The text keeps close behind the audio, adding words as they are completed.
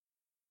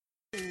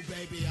Ooh,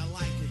 baby, I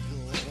like it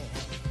raw.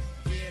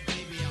 Yeah,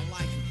 baby, I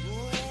like it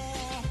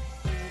raw.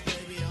 Ooh,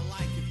 baby, I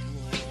like it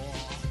raw.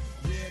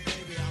 Yeah,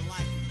 baby, I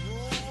like it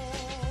raw.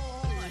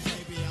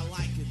 Baby, I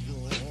like it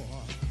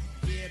raw.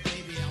 Yeah,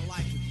 baby, I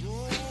like it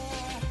raw.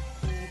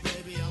 Ooh,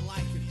 baby, I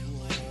like it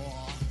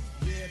raw.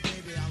 Yeah,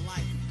 baby, I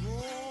like it raw.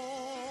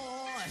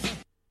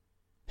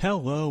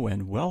 Hello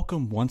and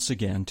welcome once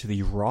again to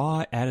the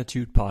Raw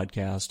Attitude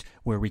Podcast,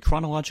 where we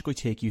chronologically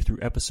take you through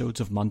episodes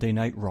of Monday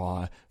Night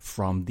Raw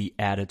from the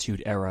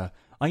Attitude Era.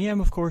 I am,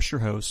 of course,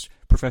 your host,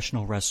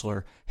 professional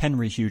wrestler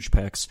Henry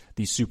Hugepex,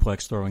 the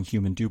suplex-throwing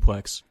human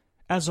duplex.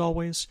 As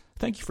always,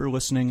 thank you for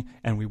listening,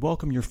 and we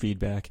welcome your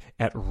feedback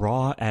at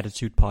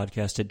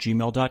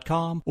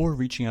rawattitudepodcast@gmail.com or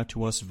reaching out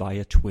to us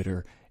via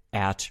Twitter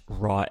at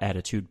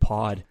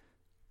rawattitudepod.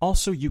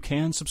 Also, you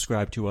can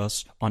subscribe to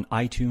us on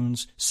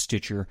iTunes,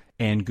 Stitcher,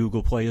 and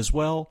Google Play as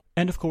well.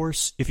 And of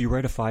course, if you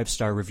write a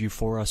 5-star review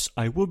for us,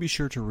 I will be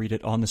sure to read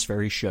it on this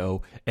very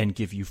show and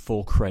give you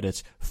full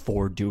credit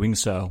for doing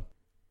so.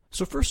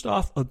 So first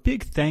off, a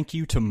big thank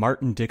you to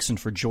Martin Dixon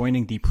for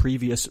joining the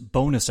previous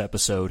bonus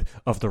episode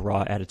of the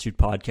Raw Attitude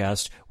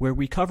Podcast, where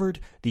we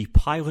covered the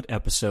pilot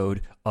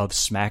episode of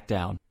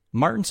SmackDown.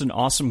 Martin's an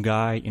awesome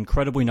guy,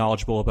 incredibly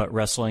knowledgeable about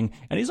wrestling,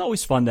 and he's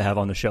always fun to have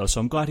on the show, so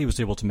I'm glad he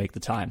was able to make the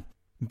time.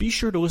 Be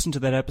sure to listen to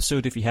that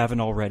episode if you haven't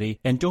already,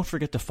 and don't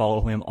forget to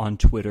follow him on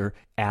Twitter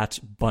at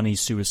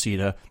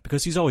BunnySuicida,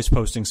 because he's always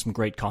posting some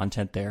great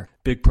content there.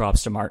 Big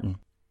props to Martin.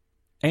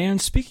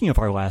 And speaking of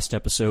our last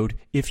episode,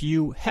 if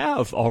you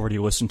have already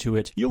listened to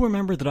it, you'll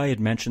remember that I had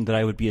mentioned that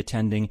I would be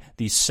attending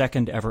the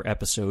second ever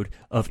episode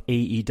of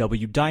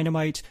AEW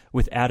Dynamite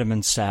with Adam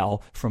and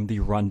Sal from the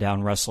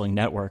Rundown Wrestling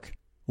Network.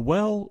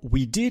 Well,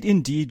 we did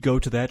indeed go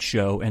to that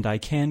show, and I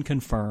can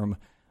confirm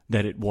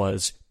that it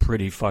was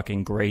pretty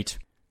fucking great.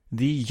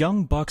 The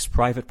Young Bucks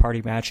private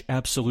party match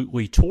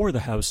absolutely tore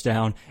the house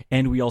down,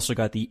 and we also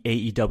got the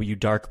AEW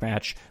dark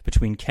match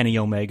between Kenny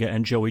Omega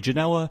and Joey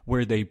Janela,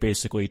 where they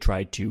basically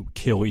tried to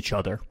kill each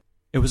other.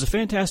 It was a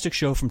fantastic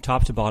show from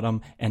top to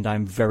bottom, and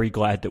I'm very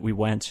glad that we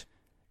went.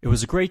 It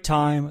was a great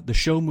time, the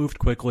show moved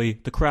quickly,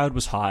 the crowd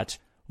was hot.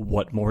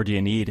 What more do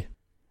you need?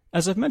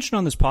 As I've mentioned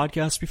on this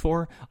podcast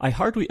before, I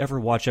hardly ever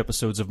watch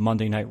episodes of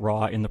Monday Night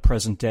Raw in the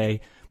present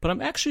day, but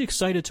I'm actually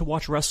excited to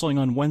watch wrestling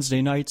on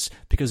Wednesday nights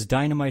because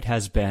Dynamite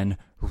has been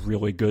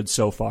really good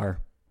so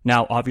far.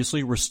 Now,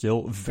 obviously, we're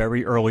still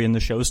very early in the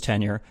show's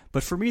tenure,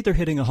 but for me, they're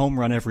hitting a home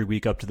run every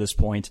week up to this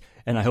point,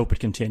 and I hope it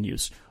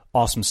continues.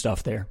 Awesome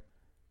stuff there.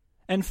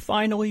 And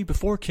finally,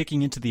 before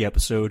kicking into the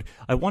episode,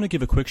 I want to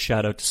give a quick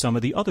shout out to some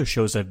of the other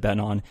shows I've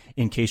been on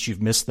in case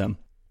you've missed them.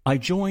 I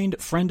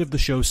joined friend of the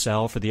show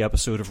Sal for the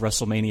episode of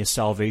WrestleMania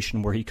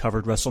Salvation where he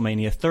covered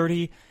WrestleMania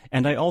 30,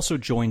 and I also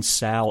joined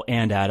Sal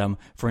and Adam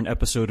for an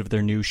episode of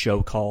their new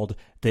show called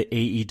The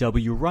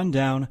AEW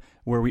Rundown,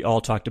 where we all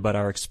talked about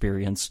our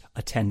experience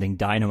attending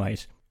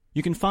Dynamite.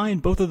 You can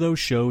find both of those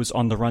shows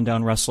on the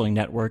Rundown Wrestling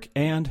Network,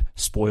 and,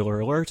 spoiler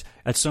alert,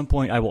 at some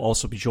point I will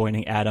also be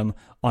joining Adam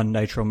on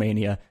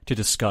Nitromania to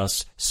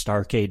discuss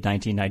Starrcade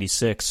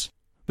 1996.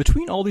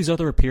 Between all these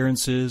other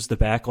appearances, the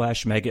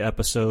Backlash Mega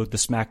episode, the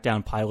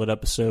SmackDown pilot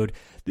episode,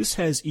 this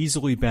has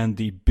easily been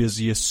the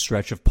busiest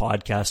stretch of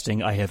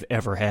podcasting I have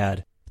ever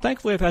had.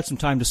 Thankfully, I've had some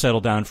time to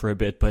settle down for a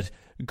bit, but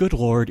good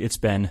lord, it's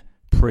been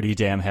pretty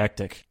damn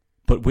hectic.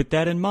 But with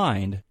that in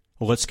mind,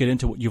 let's get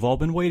into what you've all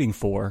been waiting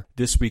for,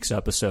 this week's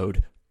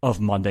episode of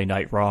Monday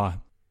Night Raw.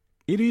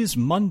 It is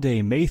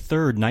Monday, May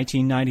 3rd,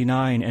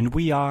 1999, and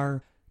we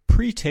are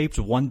pre-taped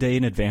one day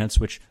in advance,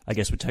 which I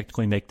guess would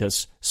technically make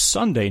this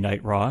Sunday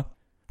Night Raw,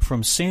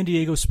 from San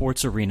Diego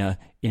Sports Arena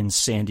in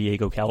San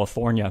Diego,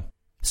 California.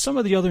 Some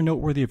of the other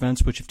noteworthy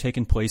events which have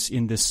taken place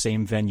in this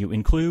same venue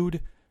include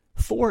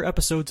 4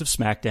 episodes of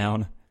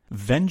SmackDown,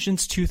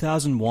 Vengeance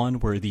 2001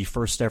 where the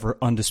first ever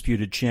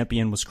undisputed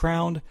champion was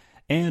crowned,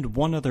 and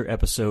one other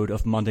episode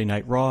of Monday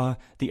Night Raw,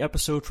 the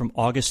episode from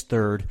August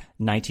 3rd,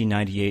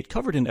 1998,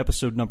 covered in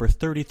episode number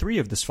 33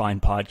 of this fine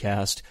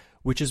podcast,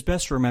 which is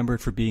best remembered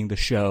for being the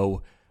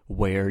show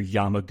where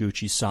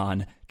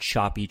Yamaguchi-san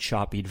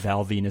choppy-choppied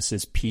Val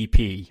Venus's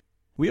PP.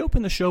 We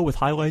open the show with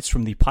highlights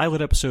from the pilot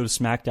episode of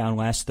SmackDown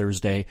last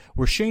Thursday,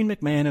 where Shane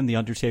McMahon and The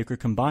Undertaker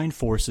combined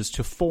forces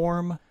to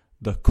form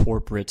the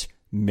Corporate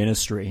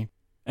Ministry.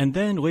 And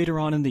then, later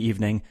on in the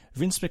evening,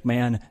 Vince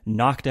McMahon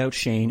knocked out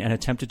Shane and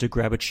attempted to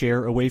grab a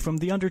chair away from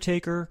The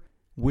Undertaker,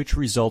 which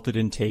resulted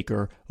in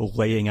Taker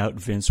laying out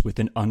Vince with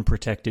an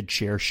unprotected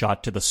chair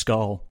shot to the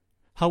skull.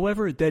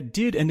 However, that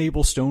did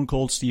enable Stone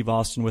Cold Steve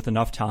Austin with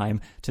enough time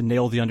to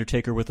nail The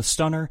Undertaker with a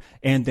stunner,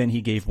 and then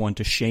he gave one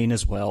to Shane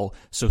as well,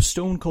 so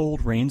Stone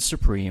Cold reigned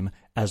supreme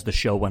as the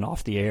show went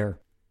off the air.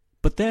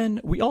 But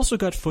then, we also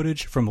got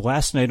footage from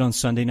last night on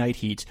Sunday Night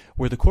Heat,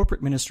 where the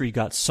Corporate Ministry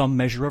got some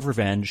measure of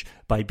revenge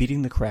by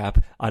beating the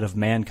crap out of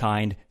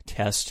Mankind,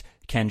 Test,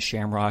 Ken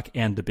Shamrock,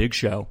 and The Big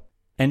Show.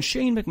 And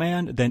Shane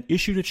McMahon then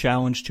issued a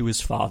challenge to his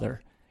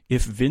father.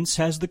 If Vince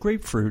has the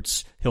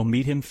grapefruits, he'll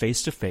meet him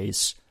face to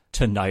face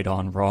tonight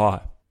on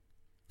Raw.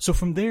 So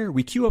from there,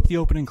 we cue up the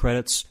opening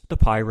credits, the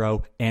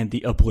pyro, and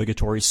the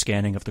obligatory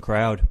scanning of the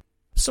crowd.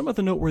 Some of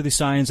the noteworthy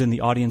signs in the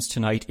audience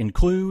tonight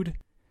include,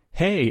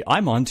 "Hey,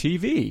 I'm on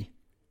TV,"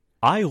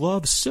 "I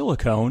love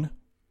silicone,"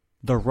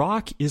 "The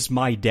Rock is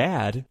my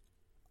dad,"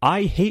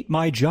 "I hate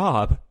my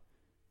job,"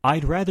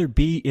 "I'd rather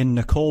be in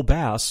Nicole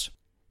Bass,"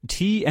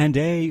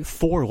 "T&A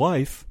for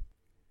life,"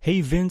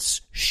 "Hey Vince,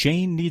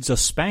 Shane needs a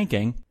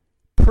spanking,"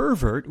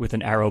 "Pervert" with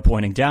an arrow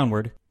pointing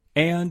downward,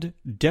 and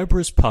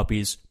 "Deborah's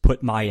puppies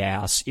put my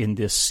ass in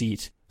this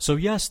seat." So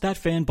yes, that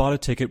fan bought a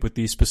ticket with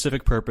the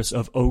specific purpose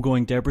of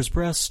ogling Deborah's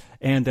breasts,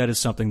 and that is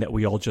something that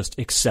we all just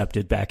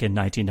accepted back in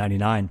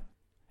 1999.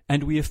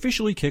 And we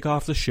officially kick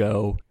off the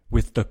show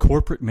with the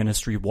corporate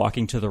ministry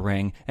walking to the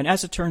ring, and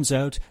as it turns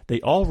out, they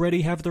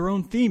already have their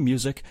own theme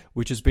music,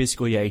 which is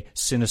basically a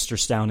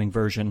sinister-sounding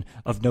version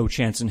of No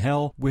Chance in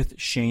Hell, with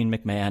Shane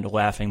McMahon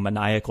laughing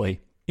maniacally.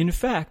 In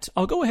fact,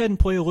 I'll go ahead and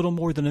play a little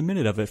more than a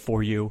minute of it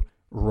for you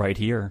right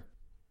here.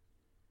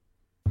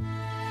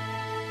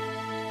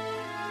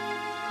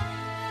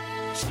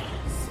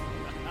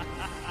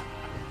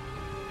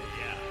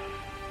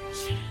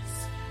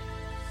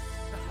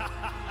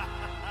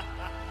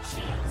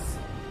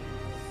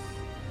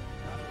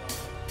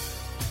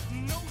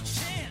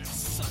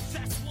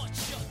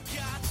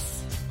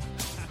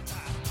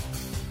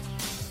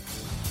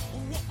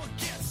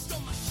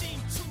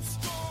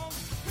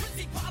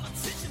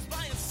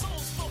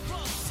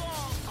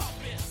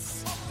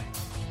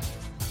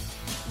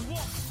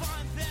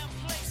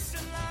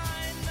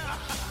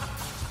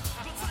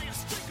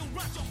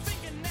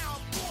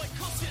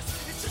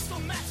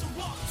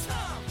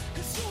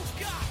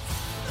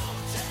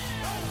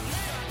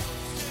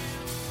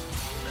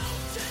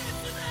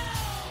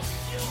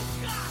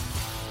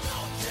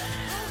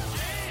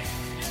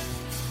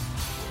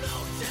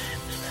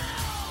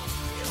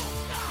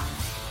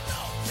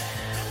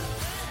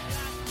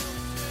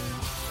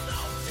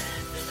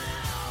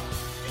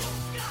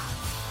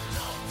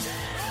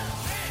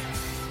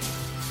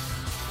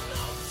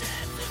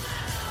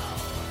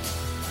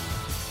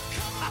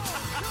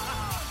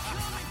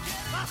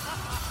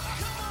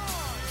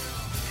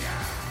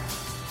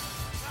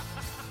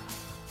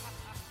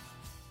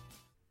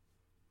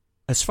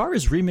 As far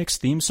as remix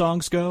theme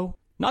songs go,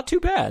 not too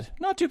bad,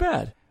 not too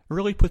bad. It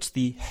really puts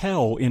the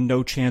hell in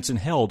No Chance in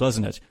Hell,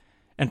 doesn't it?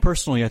 And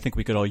personally, I think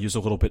we could all use a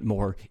little bit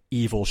more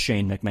evil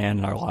Shane McMahon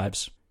in our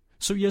lives.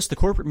 So yes, the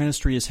corporate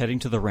ministry is heading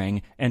to the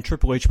ring, and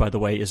Triple H, by the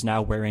way, is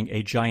now wearing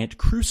a giant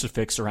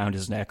crucifix around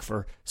his neck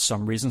for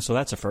some reason, so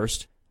that's a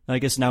first. I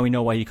guess now we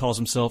know why he calls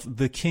himself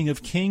the King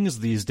of Kings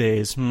these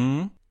days,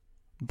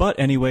 But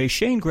anyway,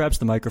 Shane grabs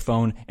the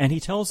microphone, and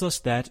he tells us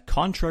that,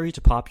 contrary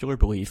to popular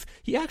belief,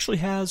 he actually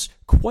has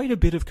quite a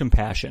bit of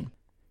compassion.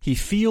 He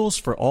feels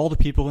for all the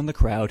people in the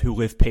crowd who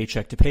live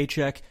paycheck to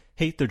paycheck,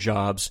 hate their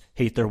jobs,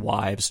 hate their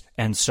wives,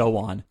 and so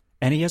on.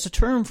 And he has a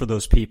term for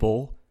those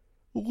people: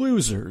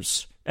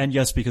 losers. And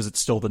yes, because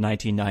it's still the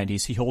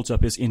 1990s, he holds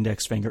up his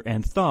index finger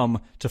and thumb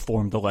to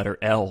form the letter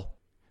L.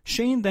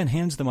 Shane then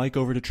hands the mic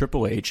over to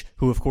Triple H,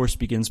 who of course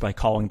begins by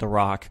calling The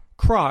Rock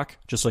Croc,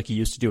 just like he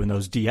used to do in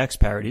those DX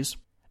parodies.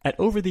 At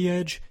Over the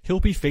Edge, he'll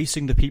be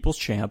facing the People's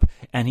Champ,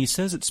 and he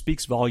says it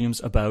speaks volumes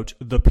about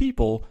the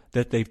people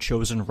that they've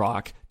chosen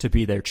Rock to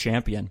be their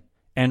champion.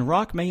 And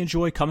Rock may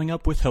enjoy coming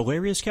up with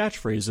hilarious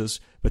catchphrases,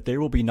 but there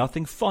will be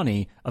nothing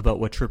funny about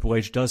what Triple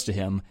H does to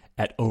him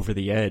at Over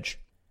the Edge.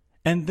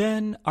 And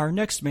then our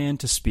next man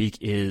to speak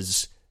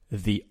is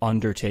The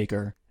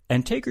Undertaker.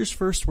 And Taker's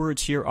first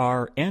words here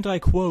are, and I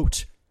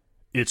quote,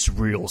 "It's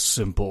real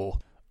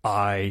simple.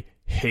 I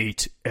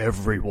hate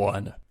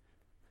everyone."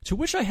 To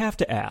which I have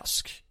to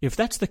ask, if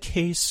that's the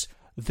case,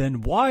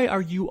 then why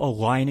are you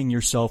aligning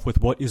yourself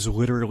with what is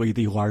literally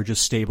the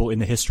largest stable in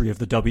the history of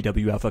the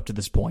WWF up to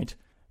this point?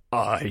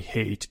 I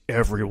hate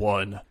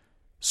everyone,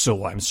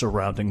 so I'm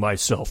surrounding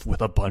myself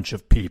with a bunch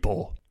of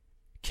people.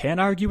 Can't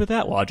argue with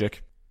that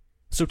logic.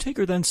 So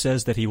Taker then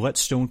says that he let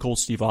Stone Cold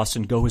Steve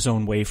Austin go his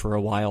own way for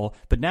a while,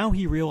 but now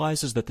he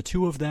realizes that the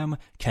two of them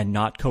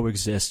cannot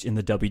coexist in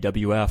the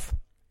WWF.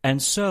 And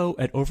so,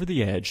 at Over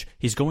the Edge,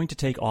 he's going to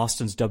take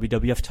Austin's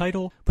WWF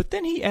title, but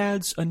then he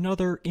adds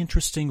another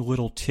interesting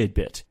little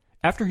tidbit.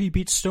 After he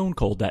beats Stone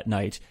Cold that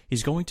night,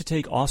 he's going to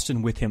take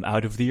Austin with him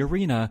out of the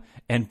arena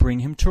and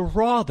bring him to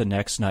Raw the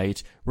next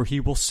night, where he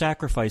will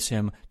sacrifice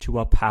him to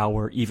a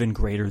power even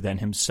greater than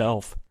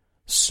himself.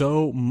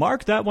 So,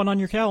 mark that one on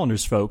your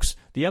calendars, folks.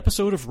 The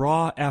episode of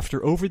Raw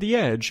after Over the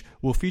Edge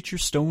will feature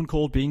Stone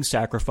Cold being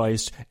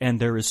sacrificed, and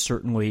there is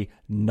certainly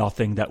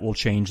nothing that will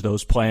change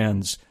those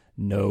plans.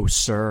 No,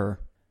 sir.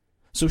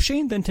 So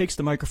Shane then takes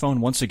the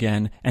microphone once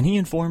again, and he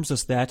informs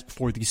us that,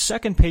 for the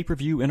second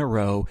pay-per-view in a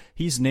row,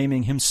 he's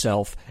naming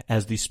himself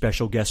as the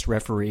special guest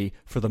referee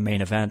for the main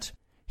event.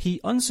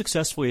 He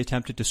unsuccessfully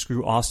attempted to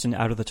screw Austin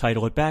out of the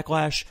title at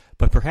Backlash,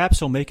 but perhaps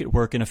he'll make it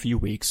work in a few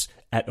weeks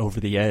at Over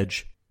the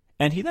Edge.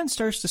 And he then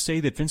starts to say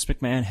that Vince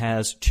McMahon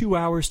has 2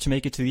 hours to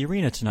make it to the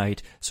arena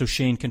tonight, so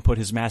Shane can put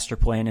his master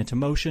plan into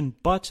motion,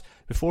 but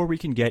before we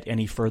can get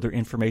any further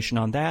information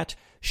on that,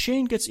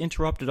 Shane gets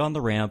interrupted on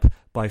the ramp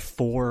by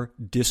 4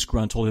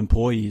 disgruntled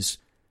employees: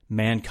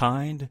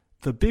 Mankind,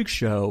 The Big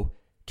Show,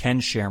 Ken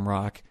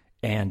Shamrock,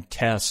 and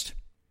Test.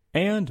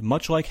 And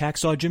much like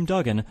Hacksaw Jim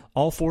Duggan,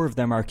 all four of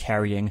them are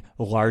carrying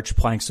large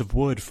planks of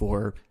wood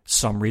for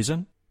some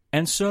reason.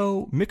 And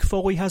so Mick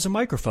Foley has a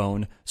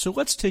microphone, so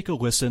let's take a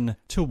listen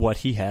to what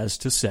he has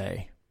to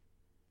say.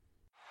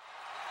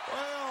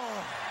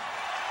 Well,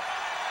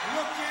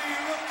 looky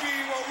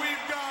what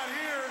we've got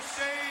here,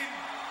 Shane.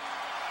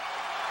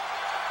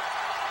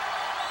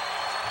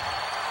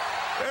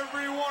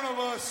 Every one of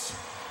us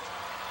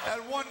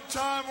at one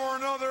time or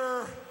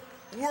another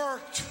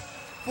worked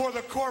for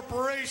the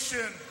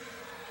corporation.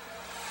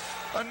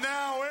 And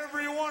now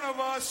every one of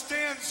us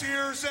stands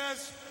here and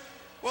says,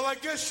 well, I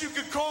guess you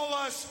could call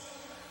us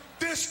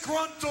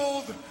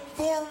disgruntled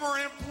former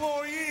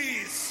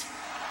employees.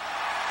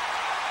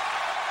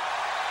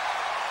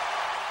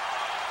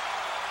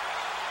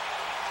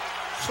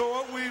 So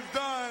what we've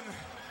done,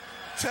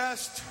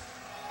 Test,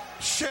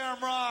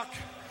 Shamrock,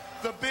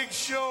 The Big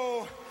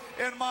Show,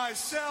 and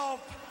myself,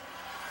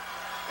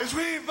 is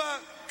we've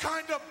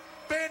kind of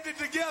banded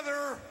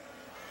together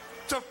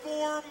to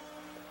form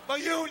a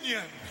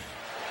union.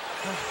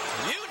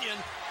 Union?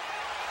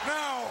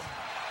 Now,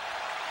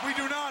 we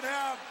do not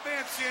have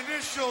fancy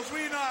initials.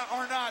 We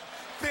are not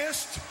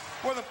FIST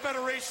or the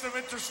Federation of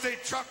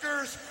Interstate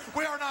Truckers.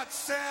 We are not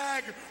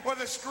SAG or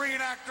the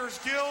Screen Actors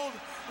Guild.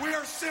 We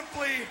are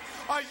simply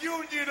a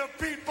union of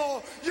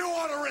people you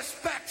ought to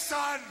respect,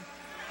 son.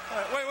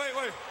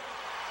 Wait.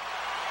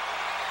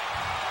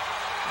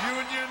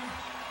 Union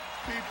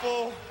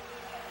people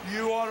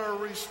you ought to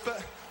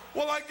respect.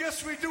 Well, I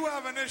guess we do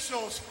have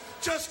initials.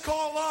 Just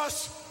call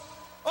us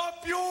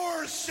Up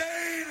Yours,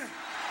 Shane.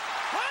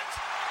 What?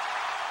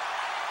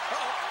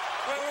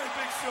 Wait,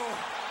 Big Show.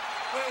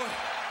 Wait.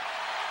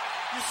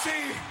 You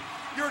see,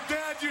 your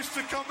dad used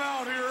to come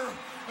out here,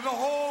 and the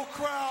whole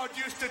crowd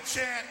used to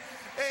chant,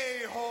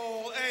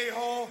 a-hole,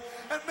 a-hole,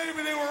 and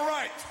maybe they were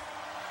right.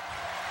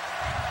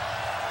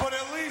 But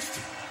at least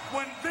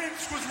when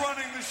Vince was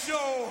running the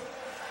show,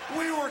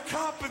 we were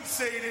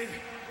compensated.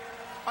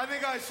 I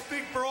think I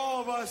speak for all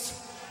of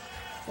us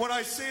when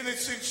I say that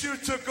since you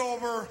took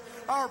over,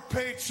 our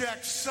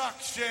paychecks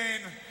suck,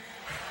 Shane.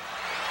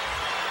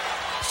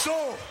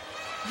 So,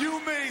 you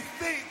may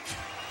think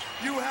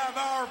you have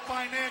our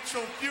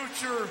financial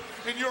future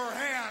in your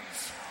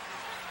hands,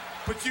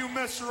 but you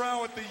mess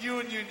around with the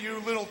union,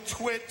 you little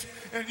twit,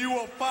 and you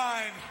will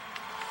find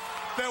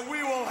that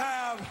we will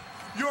have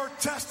your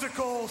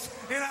testicles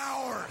in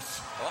ours.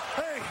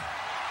 Hey.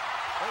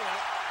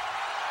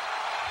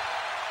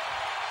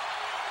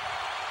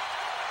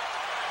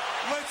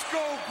 Let's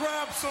go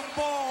grab some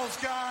balls,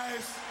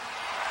 guys.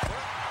 Oh,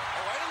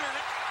 wait a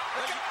minute.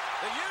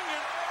 The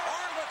union,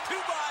 armed with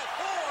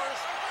 2x4s,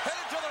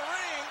 headed to the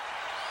ring.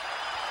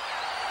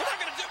 They're not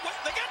going to do what?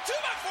 They got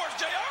 2x4s,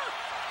 JR.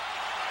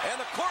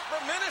 And the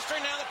corporate ministry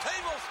now, the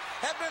tables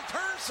have been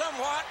turned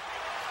somewhat.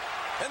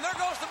 And there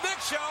goes the Big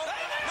Show.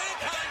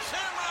 Mankind,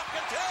 Shamrock,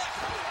 and Test.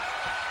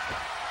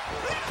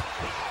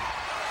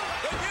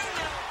 The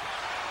union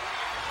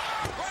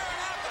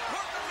wearing out the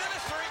corporate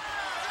ministry.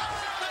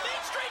 The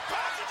Main Street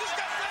Posse just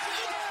got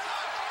rescued.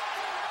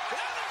 Get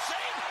out of there,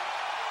 Shane.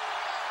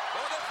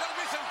 Well, there's going to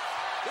be some,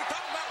 we're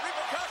talking about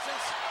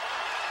repercussions.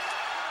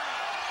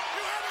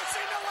 You haven't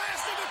seen the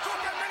last of the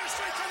corporate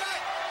ministry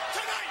tonight.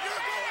 Tonight,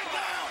 you're going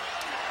down.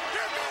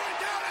 You're going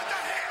down at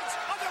the hands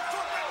of the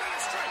corporate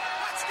ministry.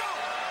 Let's go.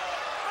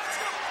 Let's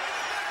go.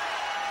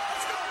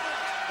 Let's go.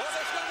 Well,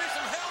 there's going to be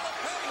some hell to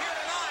pay here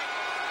tonight.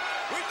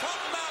 We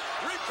talked about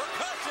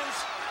repercussions,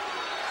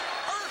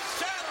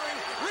 earth-shattering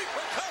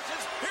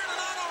repercussions here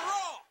tonight on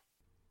Raw.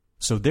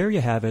 So there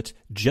you have it.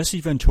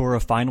 Jesse Ventura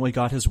finally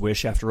got his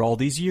wish after all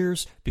these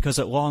years, because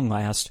at long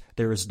last,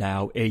 there is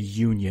now a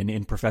union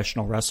in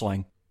professional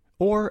wrestling.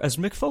 Or, as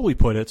Mick Foley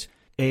put it,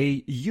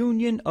 a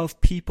union of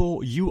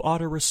people you ought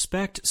to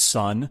respect,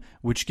 son,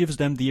 which gives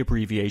them the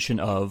abbreviation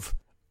of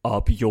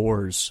Up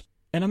Yours.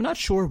 And I'm not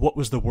sure what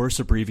was the worse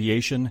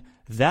abbreviation,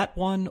 that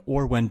one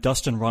or when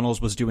Dustin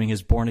Runnels was doing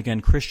his born-again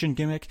Christian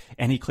gimmick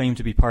and he claimed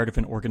to be part of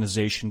an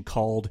organization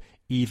called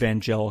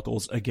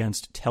Evangelicals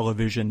Against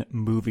Television,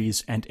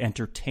 Movies, and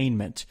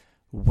Entertainment.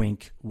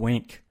 Wink,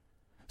 wink.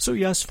 So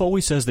yes,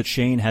 Foley says that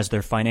Shane has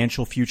their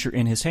financial future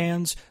in his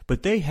hands,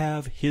 but they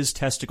have his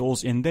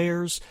testicles in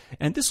theirs,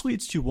 and this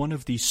leads to one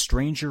of the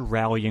stranger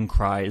rallying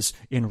cries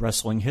in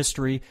wrestling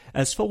history,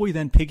 as Foley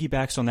then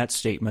piggybacks on that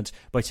statement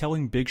by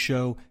telling Big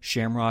Show,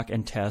 Shamrock,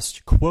 and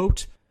Test,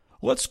 quote,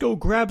 "Let's go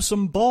grab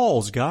some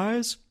balls,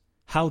 guys."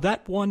 How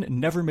that one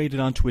never made it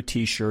onto a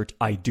t-shirt,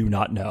 I do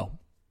not know.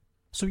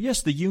 So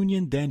yes, the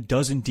union then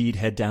does indeed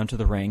head down to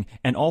the ring,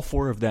 and all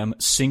four of them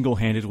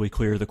single-handedly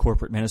clear the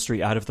corporate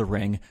ministry out of the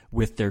ring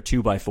with their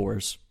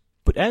 2x4s.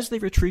 But as they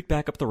retreat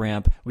back up the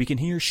ramp, we can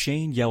hear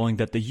Shane yelling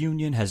that the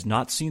union has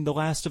not seen the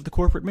last of the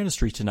corporate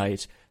ministry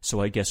tonight, so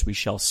I guess we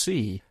shall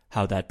see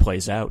how that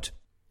plays out.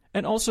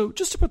 And also,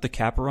 just to put the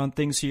capper on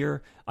things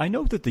here, I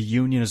know that the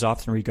union is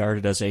often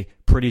regarded as a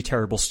pretty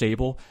terrible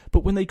stable,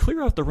 but when they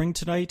clear out the ring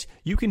tonight,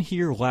 you can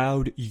hear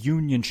loud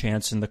union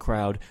chants in the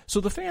crowd, so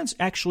the fans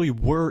actually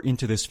were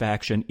into this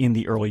faction in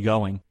the early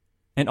going.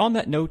 And on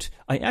that note,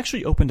 I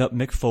actually opened up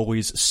Mick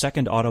Foley's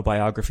second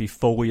autobiography,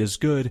 Foley is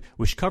Good,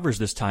 which covers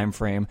this time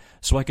frame,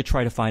 so I could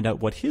try to find out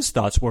what his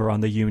thoughts were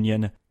on the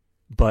Union,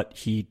 but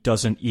he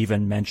doesn't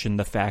even mention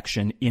the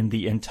faction in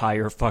the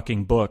entire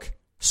fucking book.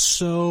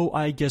 So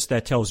I guess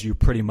that tells you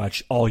pretty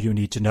much all you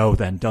need to know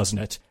then, doesn't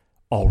it?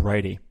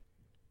 Alrighty.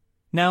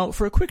 Now,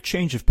 for a quick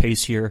change of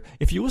pace here,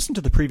 if you listened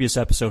to the previous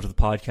episode of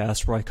the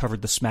podcast where I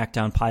covered the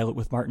SmackDown pilot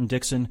with Martin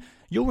Dixon,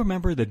 you'll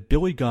remember that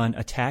Billy Gunn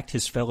attacked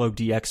his fellow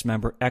DX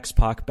member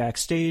X-Pac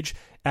backstage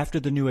after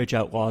the New Age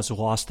Outlaws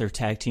lost their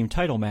tag team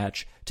title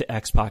match to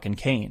X-Pac and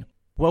Kane.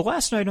 Well,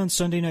 last night on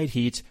Sunday Night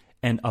Heat,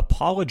 an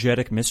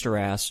apologetic Mr.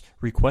 Ass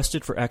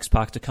requested for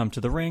X-Pac to come to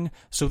the ring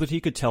so that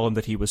he could tell him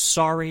that he was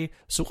sorry,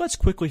 so let's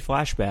quickly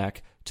flash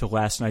back to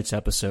last night's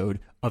episode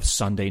of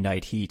Sunday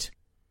Night Heat.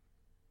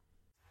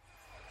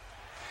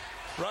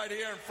 Right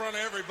here in front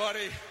of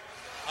everybody,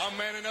 I'm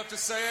man enough to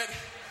say it.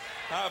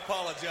 I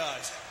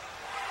apologize.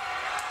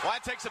 Well,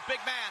 that takes a big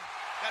man.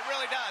 That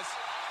really does.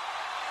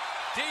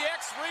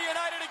 DX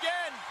reunited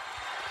again.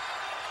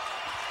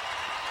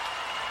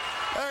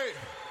 Hey,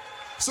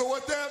 so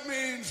what that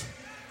means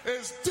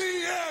is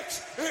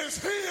DX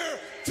is here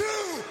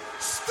to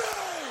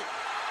stay.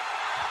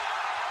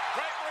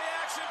 Great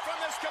reaction from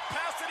this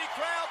capacity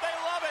crowd. They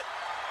love it.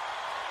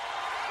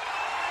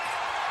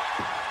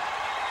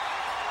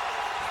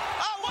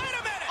 Oh, wait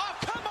a minute. Oh,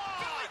 come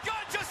on. Billy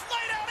Gunn just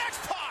laid out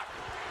X-Pac.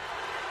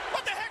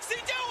 What the heck's he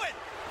doing?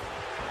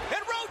 And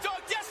Road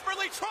Dogg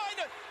desperately trying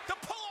to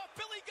pull off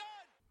Billy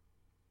Gunn.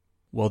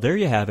 Well, there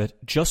you have it.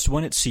 Just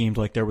when it seemed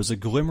like there was a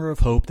glimmer of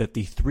hope that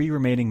the 3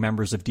 remaining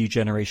members of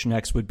D-Generation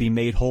X would be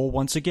made whole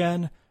once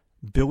again,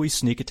 Billy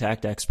sneak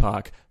attacked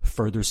X-Pac,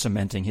 further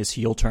cementing his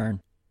heel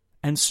turn.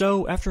 And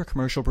so, after a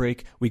commercial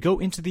break, we go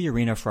into the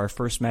arena for our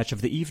first match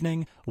of the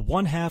evening,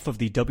 one half of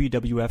the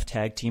WWF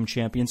Tag Team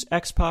Champions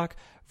X-Pac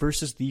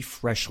versus the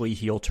freshly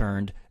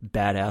heel-turned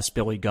badass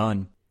Billy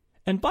Gunn.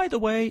 And by the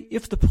way,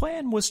 if the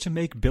plan was to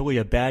make Billy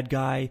a bad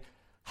guy,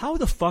 how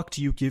the fuck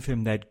do you give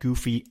him that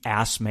goofy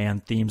Ass Man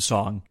theme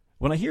song?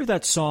 When I hear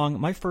that song,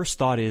 my first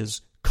thought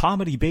is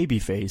comedy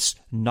babyface,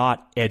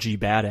 not edgy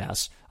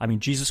badass. I mean,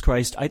 Jesus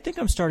Christ, I think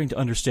I'm starting to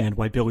understand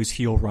why Billy's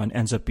heel run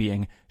ends up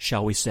being,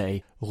 shall we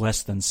say,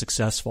 less than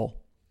successful.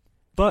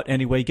 But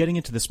anyway, getting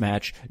into this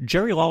match,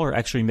 Jerry Lawler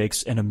actually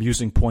makes an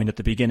amusing point at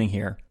the beginning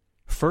here.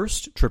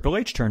 First, Triple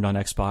H turned on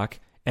X-Pac,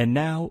 and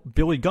now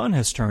Billy Gunn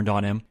has turned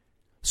on him.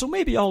 So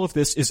maybe all of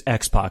this is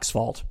X-Pac's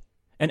fault.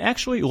 And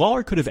actually,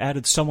 Lawler could have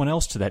added someone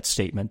else to that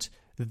statement.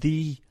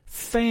 The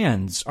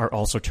fans are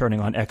also turning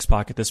on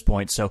X-Pac at this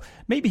point, so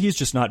maybe he's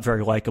just not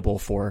very likable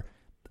for,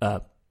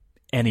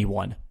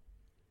 anyone.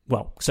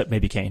 Well, except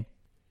maybe Kane.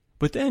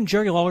 But then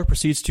Jerry Lawler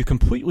proceeds to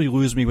completely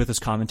lose me with his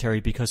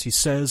commentary because he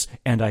says,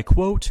 and I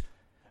quote,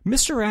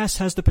 Mr. Ass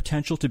has the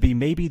potential to be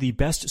maybe the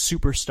best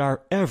superstar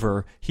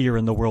ever here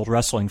in the World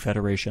Wrestling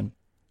Federation.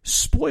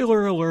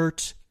 Spoiler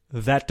alert,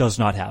 that does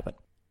not happen.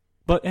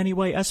 But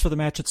anyway, as for the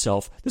match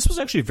itself, this was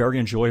actually very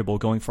enjoyable,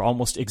 going for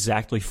almost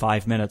exactly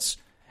 5 minutes.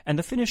 And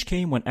the finish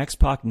came when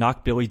X-Pac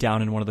knocked Billy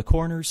down in one of the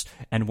corners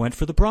and went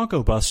for the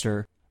Bronco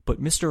Buster,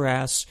 but Mr.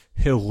 Ass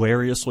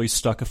hilariously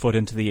stuck a foot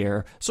into the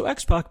air, so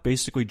X-Pac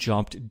basically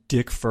jumped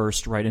dick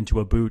first right into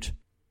a boot.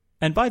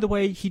 And by the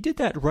way, he did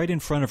that right in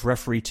front of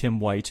referee Tim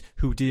White,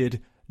 who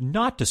did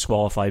not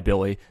disqualify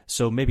Billy,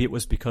 so maybe it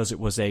was because it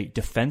was a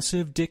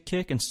defensive dick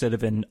kick instead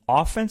of an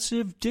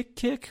offensive dick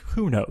kick,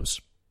 who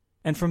knows.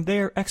 And from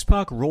there,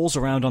 X-Pac rolls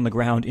around on the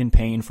ground in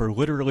pain for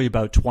literally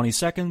about 20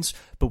 seconds,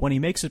 but when he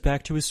makes it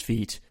back to his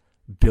feet,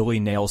 Billy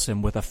nails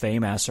him with a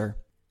Fame-Asser.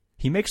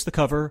 He makes the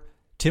cover,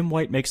 Tim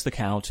White makes the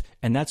count,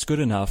 and that's good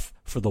enough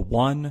for the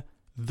 1,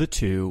 the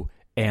 2,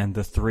 and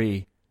the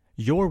 3.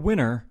 Your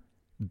winner,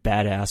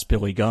 badass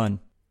Billy Gunn.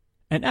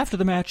 And after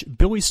the match,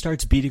 Billy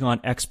starts beating on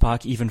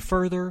X-Pac even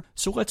further,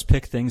 so let's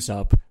pick things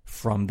up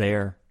from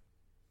there.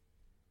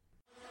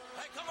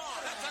 Hey, come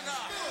on, that's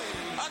enough.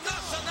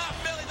 Enough's enough,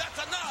 Billy,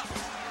 that's enough.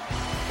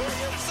 Who are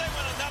you to say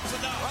when enough's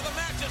enough? Well, the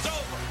match is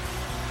over.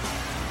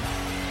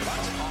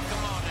 What? Oh,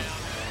 come on now.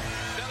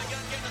 Billy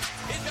Gunn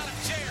he's got a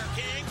chair,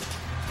 King.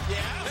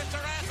 Yeah? Mr.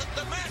 Ass,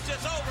 the match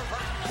is over,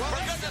 for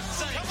goodness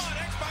sake. Come on,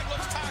 X-Pac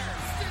looks tired.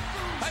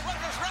 Hey, what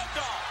is Road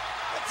Dogg?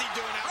 What's he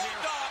doing out here?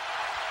 Road Dogg,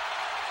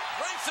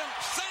 bring some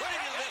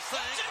sanity to this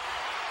thing.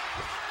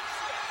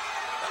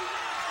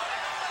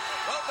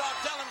 Road Dogg,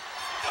 tell him,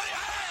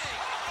 hey!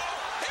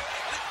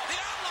 The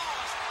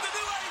Outlaws, the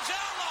New Age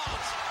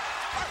Outlaws,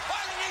 are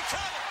fighting each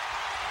other.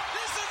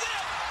 This is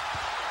it.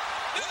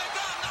 Billy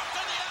Gunn knocked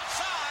on the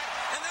outside,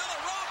 and now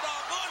the Road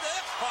Dogg going to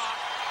X-Pac.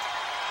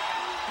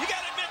 You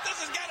gotta admit, this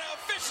has got to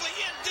officially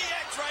end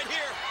DX right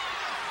here.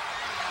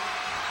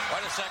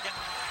 Wait a second.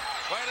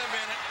 Wait a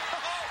minute.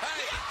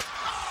 Hey!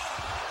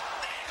 Oh!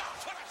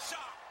 What a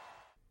shot!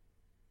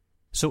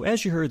 So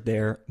as you heard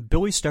there,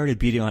 Billy started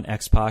beating on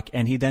X-Pac,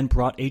 and he then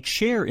brought a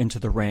chair into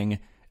the ring,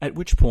 at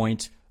which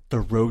point the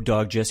Road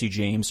Dogg Jesse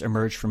James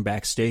emerged from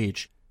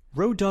backstage.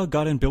 Road Dogg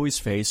got in Billy's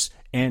face,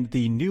 and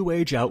the New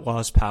Age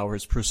Outlaws'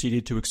 powers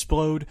proceeded to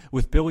explode,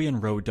 with Billy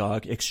and Road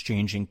Dogg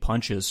exchanging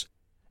punches.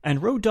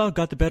 and Road Dogg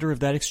got the better of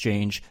that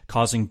exchange,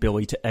 causing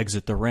Billy to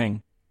exit the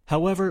ring.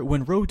 However,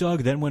 when Road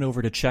Dogg then went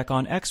over to check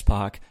on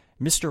X-Pac,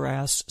 Mr.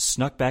 Ass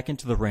snuck back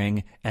into the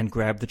ring and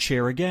grabbed the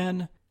chair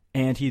again,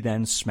 and he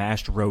then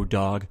smashed Road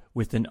Dogg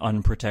with an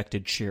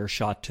unprotected chair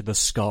shot to the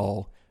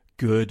skull.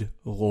 Good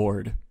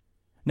Lord.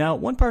 Now,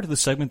 one part of the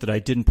segment that I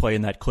didn't play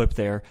in that clip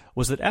there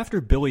was that after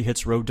Billy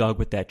hits Road Dogg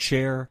with that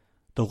chair,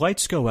 the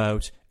lights go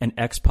out, and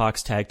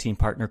X-Pac's tag team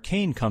partner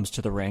Kane comes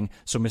to the ring,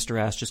 so Mr.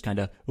 Ass just kind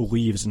of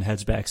leaves and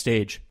heads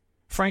backstage.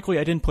 Frankly,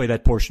 I didn't play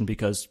that portion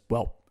because,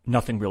 well,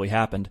 nothing really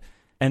happened.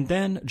 And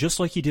then, just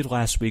like he did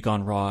last week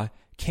on Raw,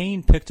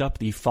 Kane picked up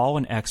the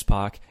fallen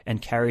X-Pac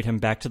and carried him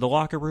back to the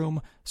locker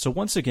room, so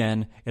once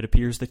again, it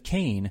appears that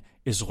Kane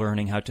is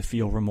learning how to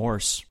feel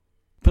remorse.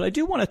 But I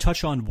do want to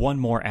touch on one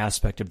more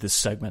aspect of this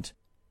segment.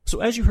 So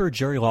as you heard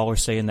Jerry Lawler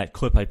say in that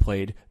clip I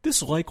played,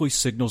 this likely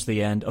signals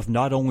the end of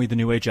not only the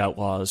New Age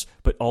Outlaws,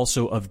 but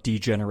also of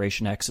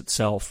D-Generation X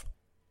itself.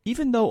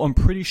 Even though I'm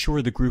pretty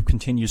sure the group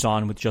continues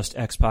on with just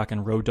X-Pac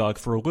and Road Dogg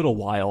for a little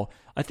while,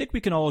 I think we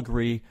can all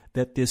agree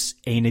that this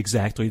ain't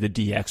exactly the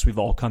DX we've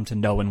all come to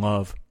know and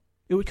love.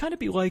 It would kind of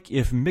be like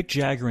if Mick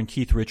Jagger and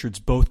Keith Richards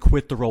both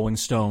quit the Rolling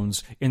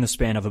Stones in the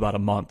span of about a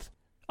month.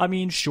 I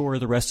mean, sure,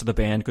 the rest of the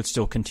band could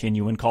still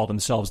continue and call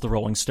themselves the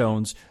Rolling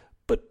Stones,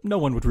 but no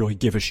one would really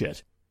give a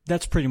shit.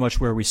 That's pretty much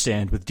where we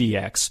stand with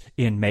DX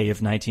in May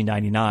of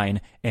 1999,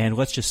 and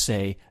let's just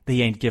say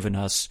they ain't given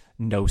us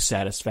no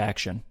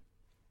satisfaction.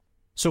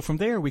 So from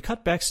there, we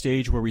cut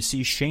backstage where we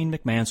see Shane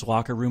McMahon's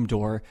locker room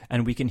door,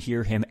 and we can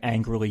hear him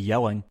angrily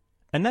yelling.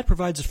 And that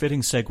provides a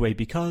fitting segue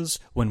because,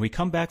 when we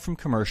come back from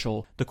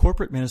commercial, the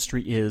corporate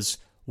ministry is,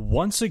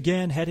 once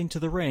again heading to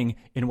the ring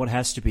in what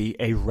has to be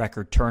a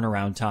record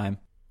turnaround time.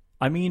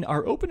 I mean,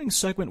 our opening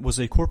segment was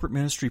a corporate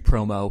ministry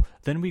promo,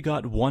 then we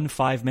got one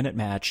 5-minute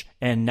match,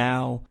 and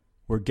now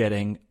we're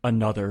getting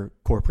another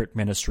corporate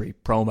ministry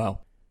promo.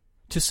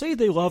 To say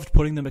they loved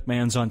putting the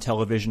McMahons on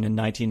television in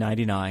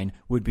 1999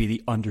 would be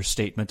the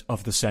understatement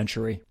of the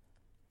century.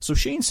 So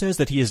Shane says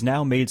that he has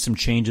now made some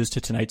changes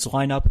to tonight's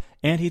lineup,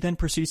 and he then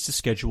proceeds to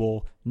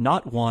schedule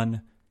not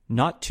 1,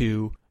 not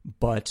 2,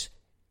 but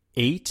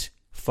 8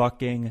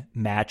 fucking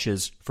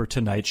matches for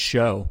tonight's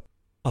show.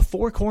 A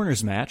 4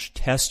 corners match,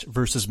 Test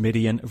versus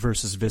Midian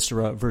versus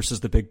Viscera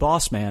versus the Big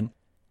Boss Man.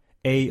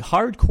 A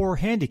hardcore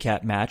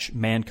handicap match,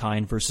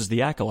 Mankind versus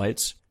the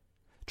Acolytes.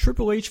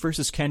 Triple H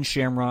versus Ken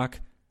Shamrock,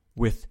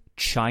 with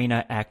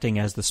Chyna acting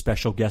as the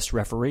special guest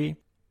referee.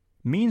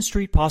 Mean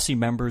Street Posse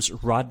members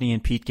Rodney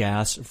and Pete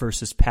Gas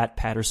versus Pat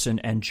Patterson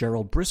and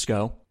Gerald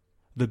Briscoe.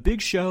 The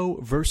Big Show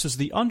versus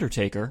The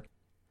Undertaker.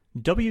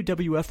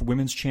 WWF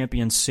Women's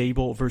Champion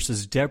Sable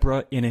versus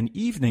Deborah in an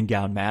evening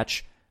gown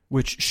match,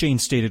 which Shane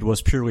stated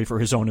was purely for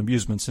his own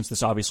amusement since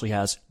this obviously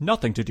has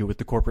nothing to do with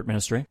the corporate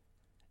ministry.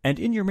 And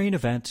in your main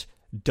event,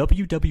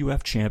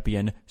 WWF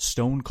Champion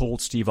Stone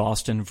Cold Steve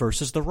Austin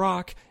versus The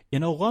Rock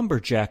in a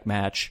lumberjack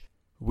match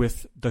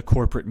with the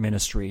corporate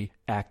ministry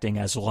acting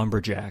as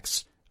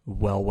lumberjacks.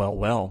 Well, well,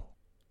 well.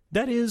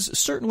 That is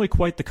certainly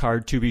quite the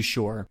card, to be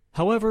sure.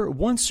 However,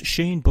 once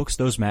Shane books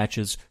those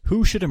matches,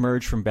 who should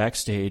emerge from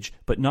backstage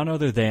but none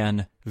other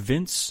than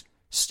Vince,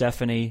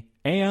 Stephanie,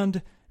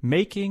 and,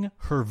 making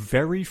her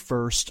very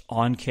first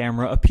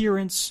on-camera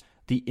appearance,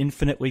 the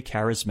infinitely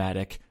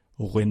charismatic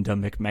Linda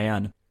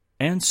McMahon.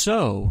 And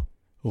so,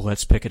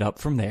 let's pick it up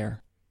from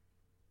there.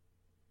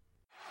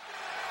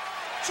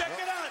 Check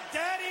it out,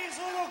 Daddy's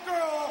little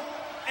girl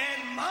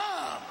and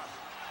Mom.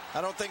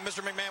 I don't think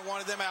Mr. McMahon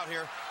wanted them out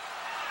here.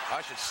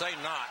 I should say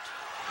not.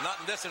 Not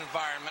in this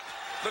environment.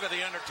 Look at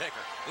The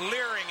Undertaker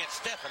leering at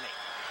Stephanie.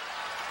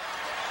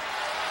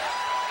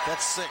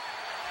 That's sick.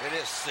 It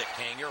is sick,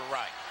 King. You're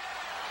right.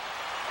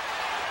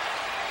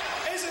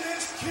 Isn't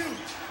this cute?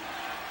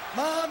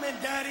 Mom and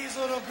Daddy's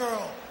little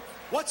girl.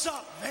 What's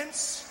up,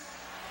 Vince?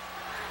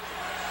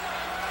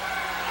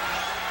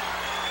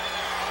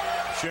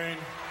 Shane,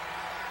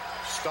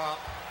 stop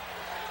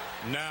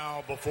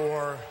now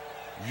before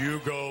you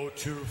go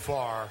too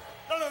far.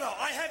 No.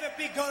 I haven't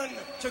begun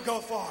to go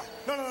far.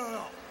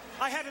 No.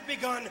 I haven't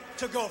begun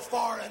to go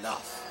far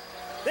enough.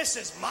 This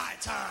is my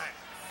time.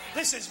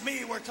 This is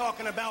me we're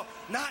talking about,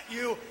 not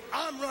you.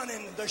 I'm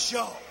running the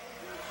show.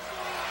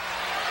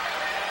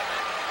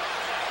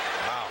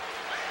 Wow.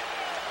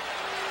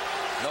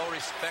 No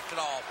respect at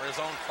all for his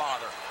own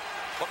father.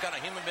 What kind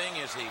of human being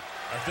is he?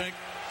 I think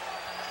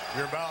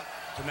you're about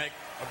to make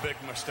a big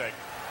mistake.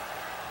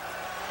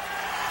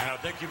 And I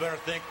think you better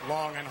think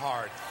long and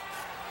hard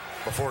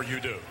before you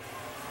do.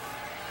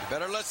 You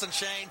better listen,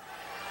 Shane.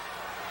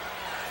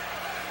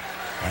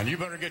 And you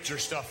better get your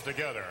stuff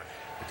together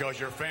because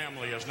your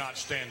family is not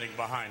standing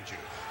behind you.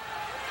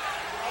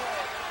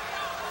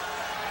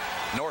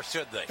 Nor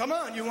should they. Come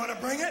on, you want to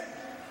bring it?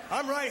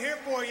 I'm right here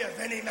for you,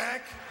 Vinnie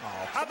Mac. Oh,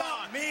 How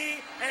about me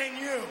and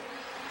you?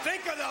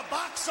 Think of the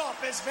box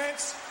office,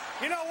 Vince.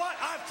 You know what?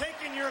 I've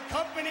taken your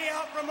company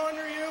out from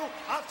under you.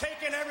 I've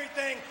taken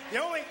everything.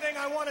 The only thing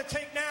I want to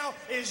take now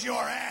is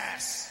your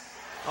ass.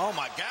 Oh,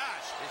 my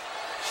gosh. Is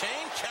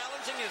Shane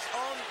challenging his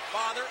own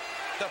father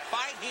to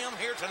fight him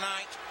here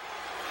tonight?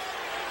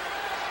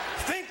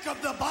 Think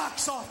of the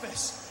box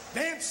office.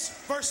 Vince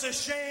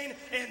versus Shane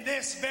in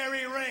this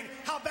very ring.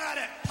 How about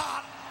it,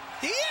 Pop?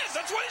 He is.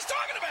 That's what he's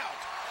talking about.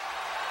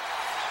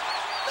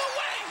 No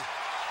way.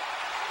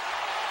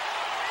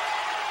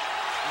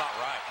 Not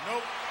right.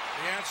 Nope.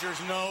 The answer is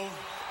no.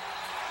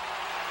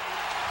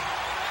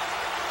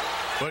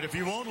 But if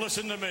you won't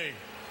listen to me,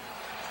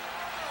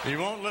 you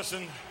won't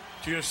listen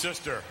to your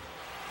sister,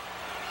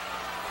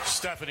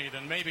 Stephanie,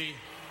 then maybe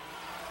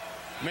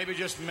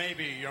just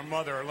maybe your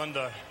mother,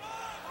 Linda,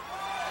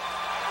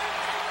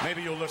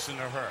 maybe you'll listen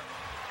to her.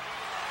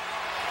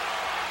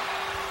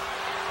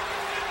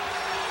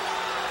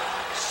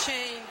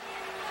 Shane,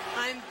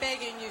 I'm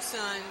begging you,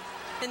 son,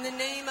 in the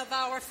name of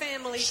our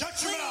family.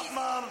 Shut your please. mouth,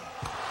 Mom.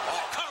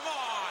 Oh, come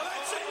on.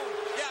 That's it.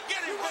 Yeah,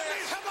 get him,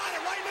 Vince. How about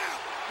it right now?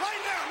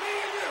 Right now, me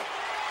and you.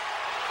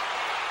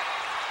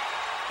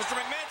 Mr.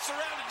 McMahon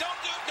surrounded.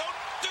 Don't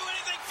do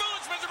anything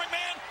foolish, Mr.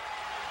 McMahon.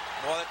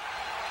 What?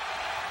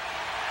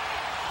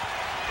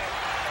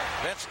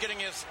 Vince getting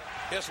his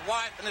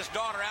wife and his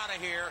daughter out of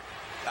here,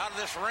 out of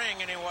this ring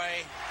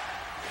anyway.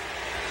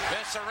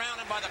 Vince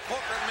surrounded by the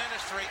corporate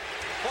ministry.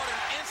 What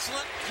an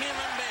insolent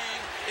human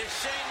being is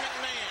Shane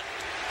McMahon.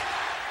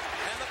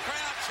 And the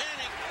crowd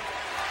chanting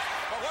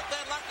for what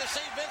they'd like to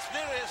see Vince do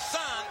to his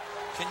son.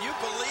 Can you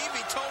believe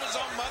he told his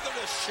own mother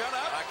to shut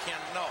up? I can't.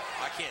 No,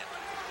 I can't.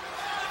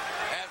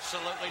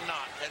 Absolutely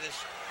not. It is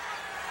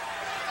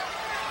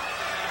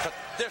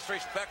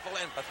disrespectful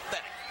and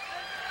pathetic.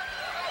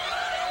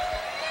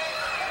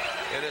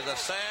 It is a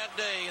sad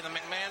day in the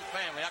McMahon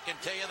family, I can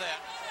tell you that.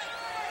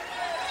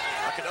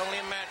 I can only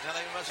imagine how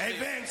they must Hey,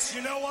 feel. Vince,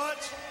 you know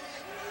what?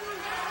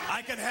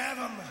 I could have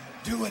him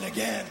do it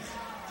again.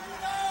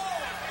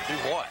 Do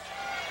what?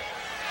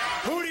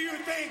 Who do you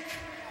think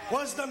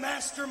was the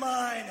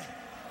mastermind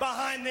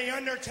behind The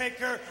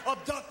Undertaker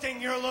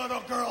abducting your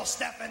little girl,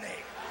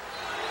 Stephanie?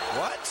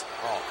 What?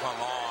 Oh,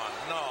 come on.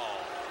 No.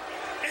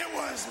 It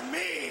was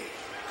me.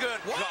 Good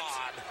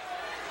God.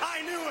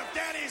 I knew if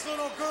Daddy's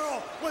little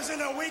girl was in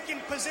a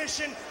weakened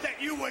position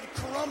that you would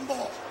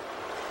crumble,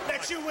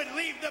 that you would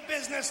leave the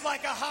business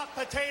like a hot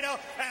potato,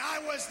 and I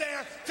was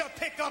there to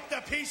pick up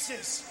the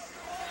pieces.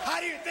 How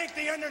do you think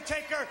The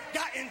Undertaker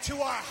got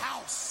into our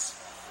house?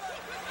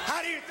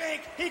 How do you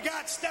think he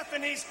got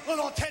Stephanie's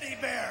little teddy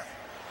bear?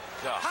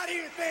 God. How do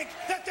you think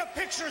that the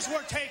pictures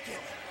were taken?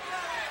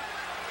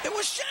 It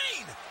was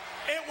Shane.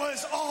 It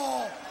was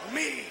all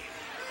me.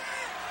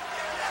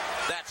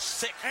 That's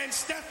sick. And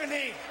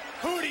Stephanie,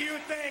 who do you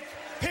think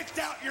picked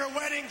out your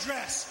wedding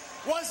dress?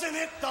 Wasn't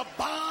it the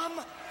bomb?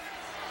 I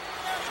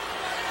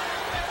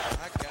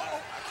got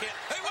it. I can't.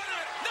 Hey, wait a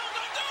minute. No,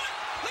 don't do it.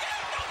 Look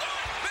out. Don't do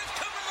it. Vince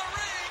coming to the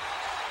ring.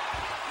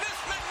 Miss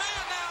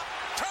McMahon now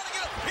trying to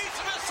get a piece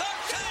of his son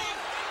Shane.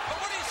 But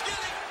what he's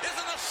getting is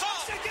an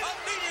assault, a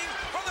beating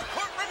from the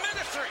corporate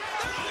ministry.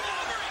 They're all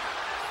over him.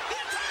 The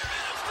entire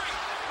ministry.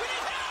 We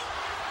need help.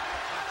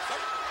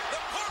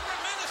 The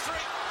corporate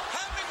ministry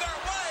having their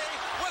way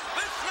with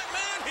Vince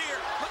McMahon here.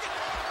 Look at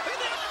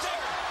the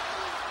Undertaker.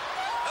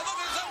 And look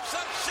at his own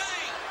son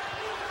Shane.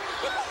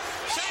 With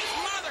Shane's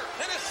mother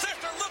and his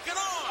sister looking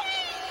on.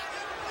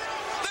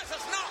 This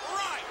is not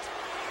right.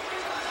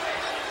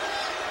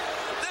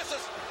 This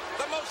is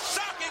the most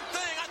shocking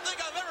thing I think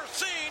I've ever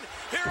seen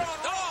here on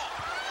Raw.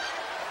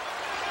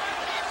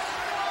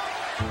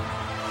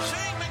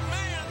 Shane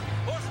McMahon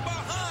was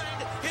behind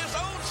his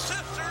own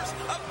sister's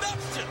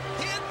abduction.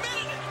 He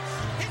admitted it.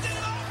 He did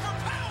it all for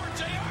power,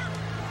 JR.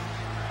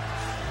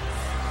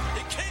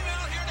 He came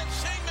out here to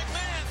Shane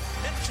McMahon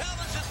and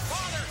challenged his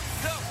father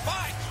to a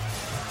fight.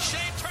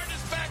 Shane turned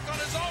his back on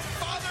his own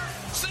father,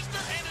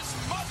 sister, and his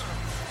mother.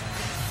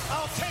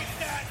 I'll take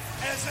that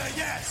as a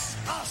yes.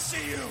 I'll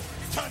see you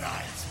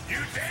tonight. You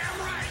damn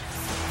right.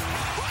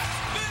 What?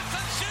 Vince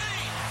and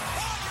Shane,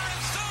 father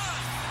and son.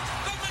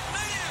 The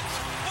McMahons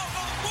will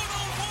go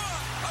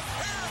one-on-one,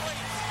 apparently,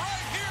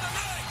 right here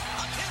tonight.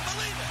 I can't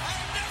believe it. I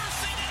have never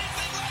seen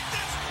anything like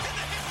this in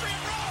the history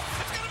of Raw.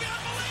 It's going to be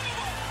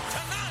unbelievable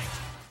tonight.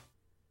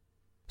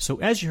 So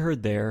as you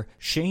heard there,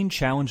 Shane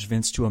challenged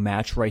Vince to a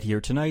match right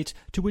here tonight,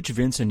 to which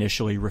Vince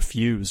initially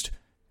refused.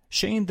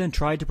 Shane then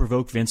tried to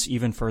provoke Vince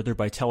even further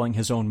by telling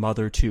his own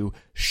mother to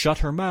shut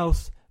her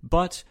mouth,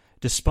 but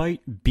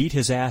despite beat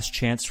his ass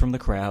chants from the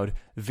crowd,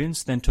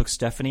 Vince then took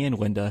Stephanie and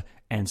Linda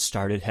and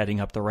started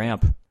heading up the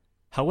ramp.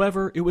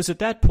 However, it was at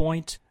that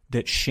point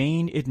that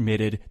Shane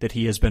admitted that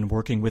he has been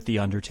working with The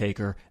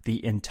Undertaker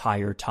the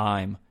entire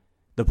time.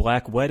 The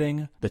black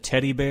wedding, the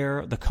teddy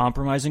bear, the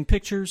compromising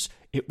pictures,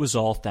 it was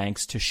all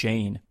thanks to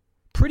Shane.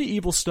 Pretty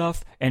evil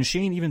stuff, and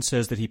Shane even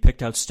says that he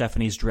picked out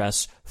Stephanie's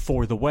dress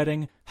for the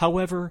wedding.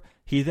 However,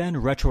 he then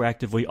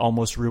retroactively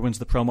almost ruins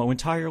the promo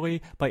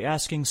entirely by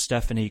asking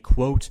Stephanie,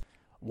 quote,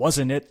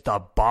 "Wasn't it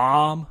the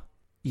bomb?"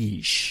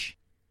 Eesh.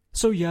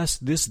 So yes,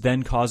 this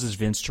then causes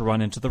Vince to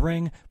run into the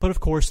ring, but of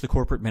course the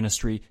corporate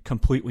ministry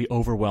completely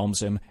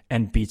overwhelms him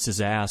and beats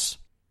his ass.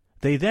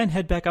 They then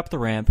head back up the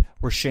ramp,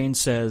 where Shane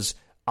says,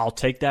 "I'll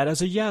take that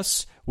as a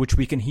yes," which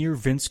we can hear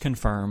Vince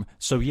confirm.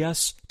 So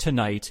yes,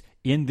 tonight,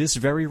 in this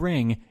very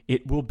ring,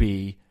 it will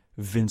be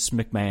Vince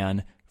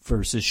McMahon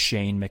versus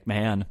Shane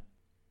McMahon.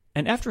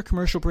 And after a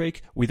commercial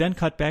break, we then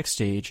cut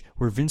backstage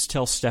where Vince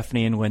tells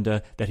Stephanie and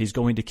Linda that he's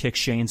going to kick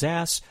Shane's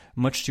ass,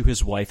 much to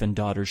his wife and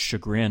daughter's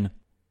chagrin.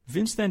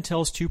 Vince then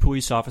tells 2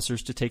 police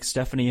officers to take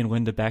Stephanie and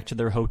Linda back to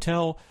their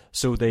hotel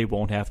so they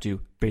won't have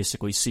to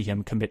basically see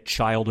him commit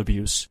child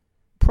abuse.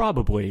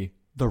 Probably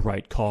the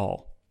right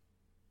call.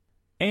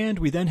 And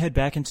we then head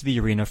back into the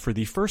arena for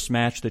the first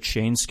match that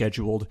Shane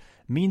scheduled,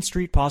 Mean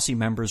Street Posse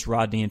members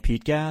Rodney and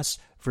Pete Gas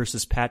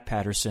versus Pat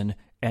Patterson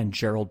and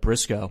Gerald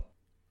Briscoe.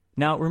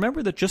 Now,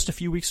 remember that just a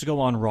few weeks ago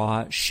on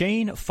Raw,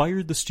 Shane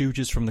fired the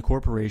Stooges from the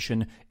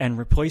corporation and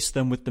replaced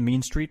them with the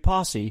Mean Street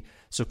Posse,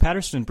 so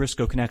Patterson and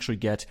Briscoe can actually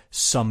get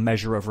some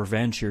measure of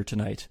revenge here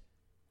tonight.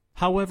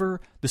 However,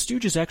 the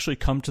Stooges actually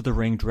come to the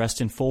ring dressed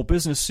in full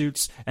business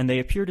suits, and they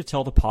appear to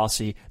tell the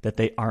Posse that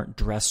they aren't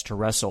dressed to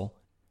wrestle.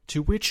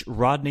 To which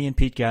Rodney and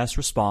Pete Gas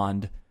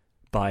respond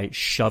by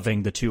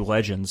shoving the 2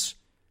 legends.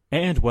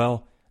 And,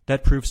 well,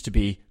 that proves to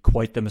be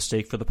quite the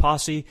mistake for the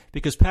Posse,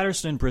 because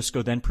Patterson and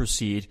Briscoe then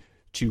proceed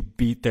to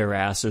beat their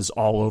asses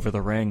all over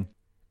the ring.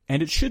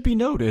 And it should be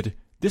noted,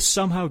 this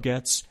somehow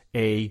gets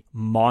a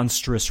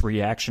monstrous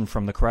reaction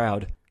from the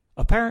crowd.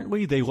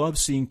 Apparently, they love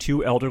seeing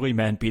 2 elderly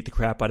men beat the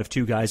crap out of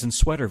 2 guys in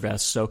sweater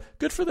vests, so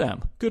good for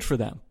them, good for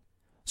them.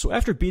 So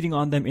after beating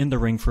on them in the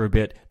ring for a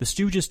bit, the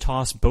Stooges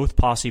toss both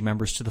Posse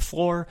members to the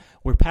floor,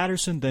 where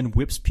Patterson then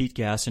whips Pete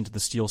Gas into the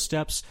steel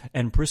steps,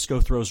 and Briscoe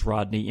throws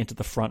Rodney into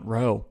the front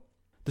row.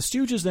 The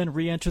Stooges then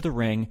re-enter the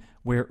ring,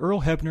 where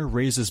Earl Hebner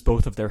raises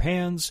both of their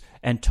hands,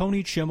 and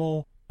Tony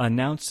Chimel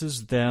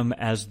announces them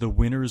as the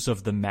winners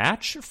of the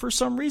match for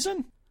some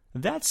reason.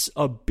 That's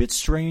a bit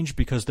strange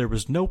because there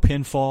was no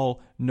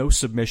pinfall, no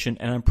submission,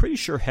 and I'm pretty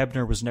sure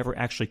Hebner was never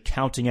actually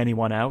counting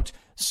anyone out,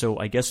 so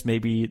I guess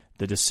maybe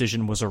the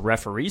decision was a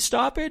referee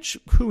stoppage?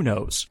 Who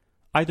knows?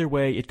 Either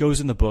way, it goes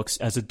in the books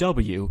as a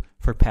W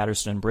for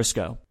Patterson and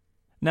Briscoe.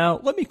 Now,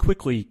 let me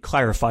quickly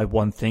clarify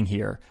one thing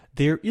here.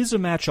 There is a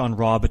match on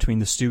Raw between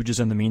the Stooges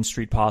and the Mean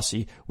Street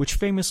Posse, which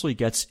famously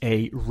gets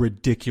a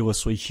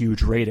ridiculously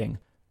huge rating.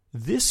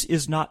 This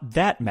is not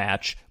that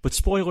match, but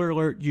spoiler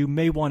alert, you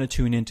may want to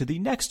tune into the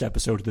next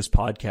episode of this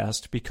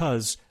podcast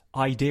because,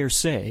 I dare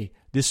say,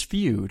 this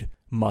feud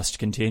must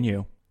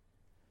continue.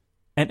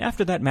 And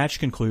after that match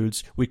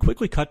concludes, we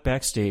quickly cut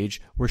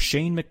backstage where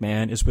Shane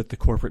McMahon is with the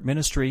corporate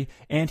ministry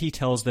and he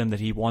tells them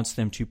that he wants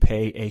them to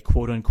pay a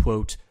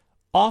quote-unquote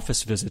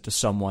office visit to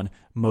someone,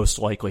 most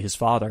likely his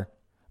father.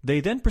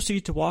 They then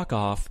proceed to walk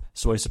off,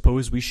 so I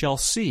suppose we shall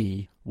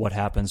see what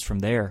happens from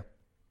there.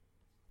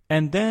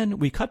 And then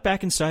we cut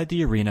back inside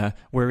the arena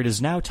where it is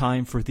now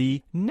time for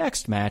the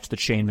next match that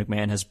Shane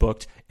McMahon has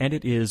booked, and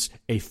it is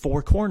a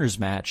 4 corners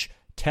match,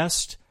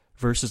 Test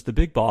versus the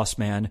Big Boss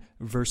Man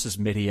versus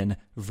Mideon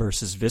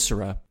versus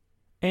Viscera.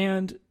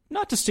 And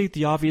not to state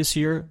the obvious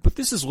here, but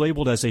this is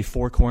labeled as a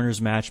 4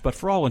 corners match, but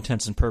for all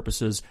intents and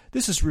purposes,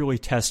 this is really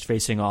Test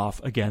facing off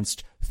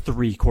against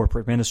 3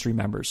 corporate ministry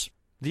members.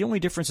 The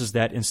only difference is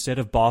that instead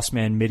of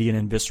Bossman, Mideon,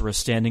 and Viscera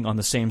standing on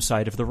the same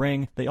side of the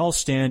ring, they all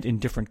stand in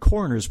different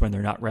corners when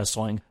they're not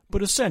wrestling,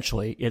 but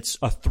essentially it's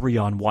a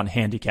 3-on-1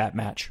 handicap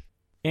match.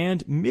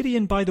 And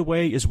Mideon, by the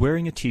way, is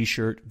wearing a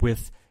t-shirt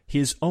with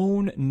his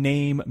own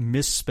name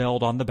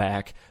misspelled on the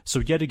back, so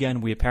yet again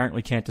we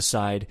apparently can't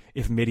decide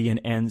if Mideon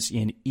ends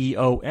in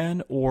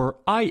E-O-N or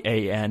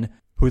I-A-N.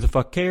 Who the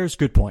fuck cares?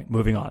 Good point.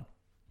 Moving on.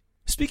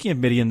 Speaking of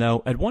Mideon,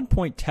 though, at one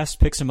point Test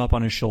picks him up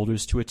on his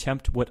shoulders to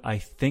attempt what I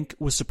think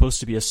was supposed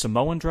to be a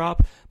Samoan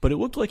drop, but it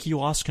looked like he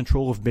lost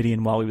control of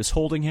Mideon while he was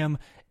holding him,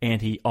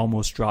 and he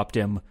almost dropped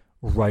him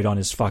right on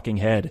his fucking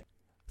head.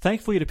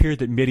 Thankfully, it appeared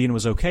that Mideon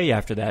was okay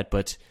after that,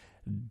 but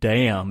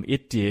damn,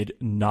 it did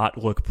not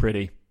look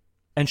pretty.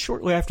 And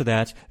shortly after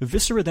that,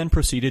 Viscera then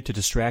proceeded to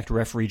distract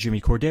referee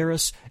Jimmy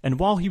Corderas, and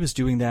while he was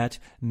doing that,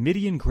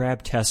 Mideon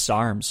grabbed Test's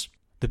arms.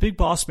 The Big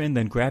Boss Man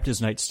then grabbed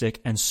his nightstick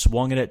and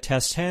swung it at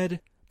Test's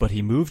head, but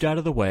he moved out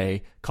of the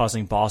way,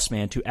 causing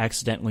Bossman to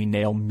accidentally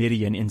nail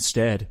Mideon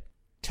instead.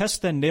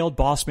 Test then nailed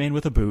Bossman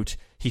with a boot,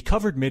 he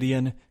covered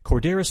Mideon,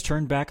 Corderas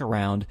turned back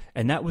around,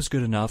 and that was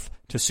good enough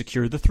to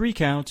secure the 3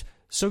 count,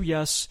 so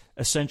yes,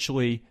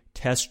 essentially,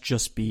 Test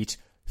just beat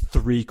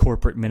 3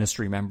 corporate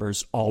ministry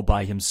members all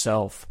by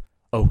himself.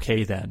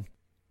 Okay then.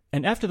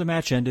 And after the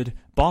match ended,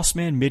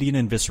 Bossman, Mideon,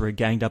 and Viscera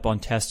ganged up on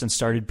Test and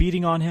started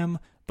beating on him,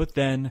 but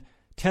then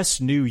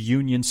Test's new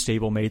Union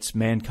stablemates,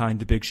 Mankind,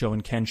 The Big Show,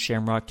 and Ken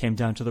Shamrock came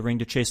down to the ring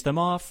to chase them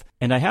off,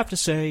 and I have to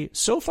say,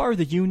 so far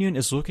the Union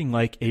is looking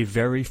like a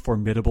very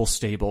formidable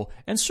stable,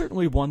 and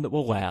certainly one that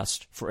will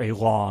last for a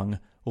long,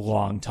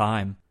 long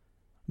time.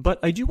 But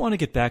I do want to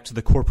get back to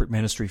the corporate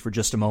ministry for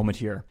just a moment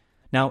here.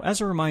 Now,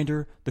 as a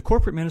reminder, the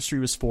corporate ministry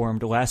was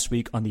formed last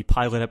week on the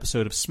pilot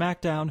episode of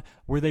SmackDown,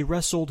 where they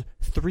wrestled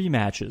 3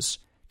 matches.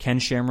 Ken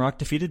Shamrock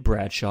defeated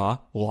Bradshaw,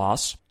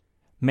 loss.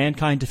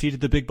 Mankind defeated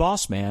the Big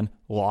Boss Man,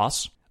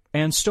 loss.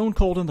 And Stone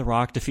Cold and The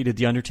Rock defeated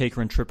The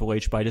Undertaker and Triple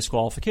H by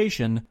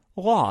disqualification,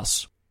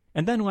 loss.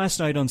 And then last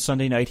night on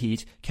Sunday Night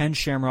Heat, Ken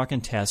Shamrock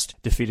and Test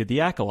defeated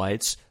the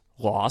Acolytes,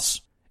 loss.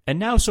 And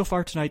now so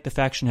far tonight the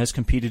faction has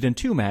competed in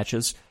 2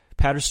 matches,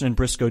 Patterson and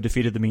Briscoe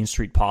defeated the Mean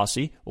Street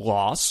Posse,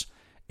 loss,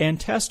 and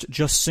Test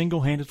just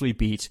single-handedly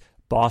beat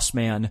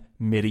Bossman,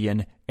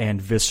 Mideon,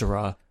 and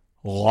Viscera,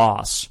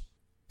 loss.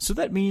 So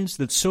that means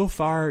that so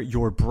far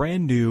your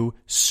brand new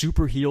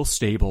super heel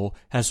stable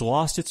has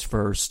lost its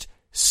first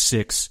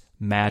 6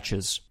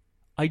 matches.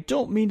 I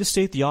don't mean to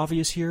state the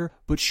obvious here,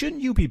 but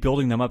shouldn't you be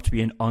building them up to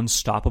be an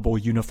unstoppable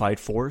unified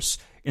force?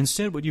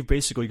 Instead, what you've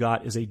basically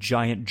got is a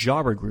giant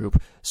jobber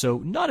group, so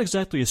not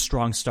exactly a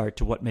strong start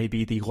to what may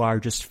be the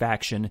largest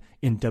faction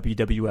in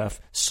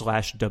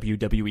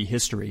WWF/WWE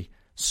history.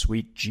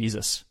 Sweet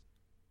Jesus.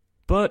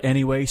 But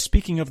anyway,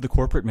 speaking of the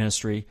corporate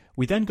ministry,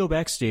 we then go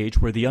backstage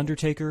where The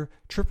Undertaker,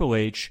 Triple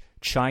H,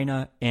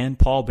 Chyna, and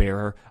Paul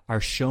Bearer are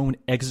shown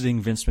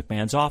exiting Vince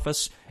McMahon's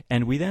office,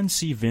 and we then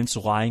see Vince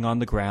lying on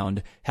the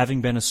ground,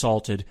 having been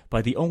assaulted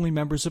by the only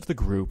members of the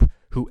group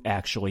who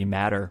actually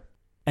matter.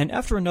 And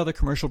after another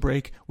commercial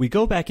break, we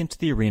go back into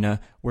the arena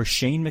where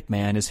Shane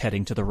McMahon is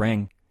heading to the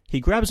ring. He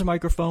grabs a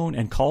microphone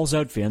and calls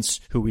out Vince,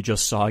 who we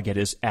just saw get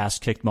his ass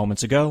kicked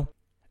moments ago.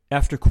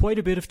 After quite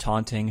a bit of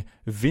taunting,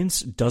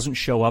 Vince doesn't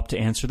show up to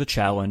answer the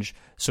challenge,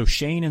 so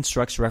Shane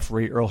instructs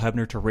referee Earl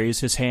Hebner to raise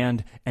his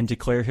hand and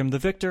declare him the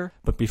victor,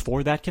 but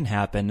before that can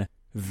happen,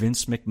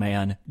 Vince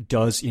McMahon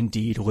does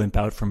indeed limp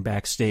out from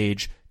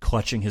backstage,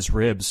 clutching his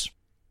ribs.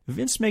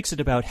 Vince makes it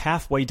about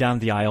halfway down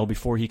the aisle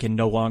before he can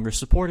no longer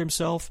support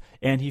himself,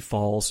 and he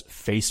falls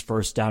face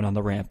first down on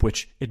the ramp,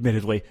 which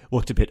admittedly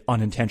looked a bit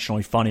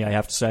unintentionally funny, I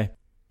have to say.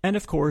 And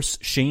of course,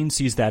 Shane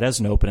sees that as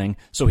an opening,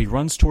 so he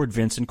runs toward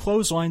Vince and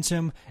clotheslines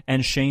him,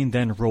 and Shane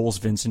then rolls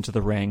Vince into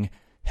the ring.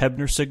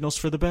 Hebner signals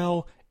for the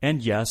bell,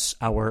 and yes,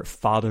 our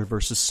father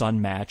versus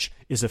son match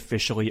is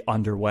officially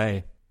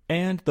underway.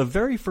 And the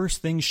very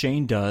first thing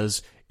Shane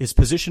does is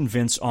position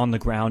Vince on the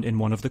ground in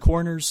one of the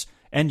corners,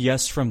 and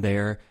yes, from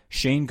there,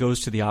 Shane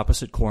goes to the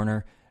opposite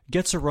corner,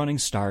 gets a running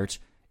start,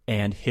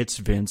 and hits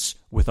Vince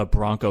with a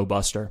Bronco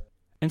Buster.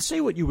 And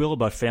say what you will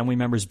about family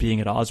members being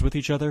at odds with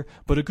each other,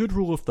 but a good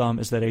rule of thumb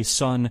is that a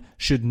son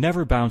should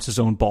never bounce his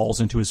own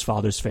balls into his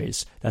father's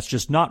face. That's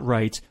just not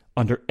right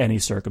under any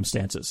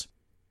circumstances.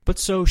 But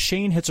so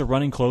Shane hits a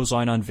running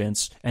clothesline on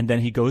Vince, and then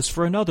he goes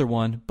for another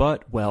one,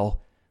 but,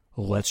 well,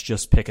 let's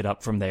just pick it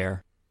up from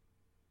there.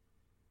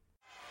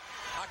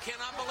 I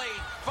cannot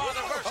believe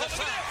father versus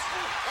son.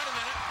 Wait a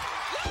minute.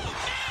 Oh,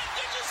 man,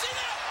 did you see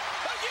that?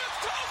 A huge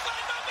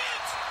clothesline by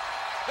Vince.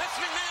 Vince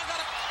McMahon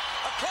got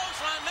a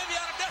clothesline, maybe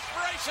out of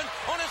desperation,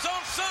 on his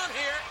own son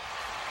here.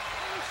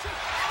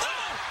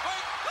 Oh,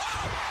 wait.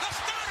 Oh, the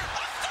stunner.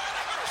 A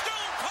stunner.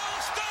 Stone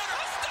Cold Stunner.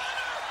 A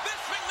stunner.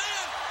 Vince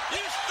McMahon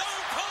used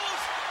Stone Cold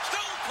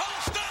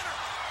Stunner.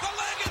 The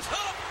leg is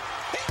hooked.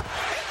 He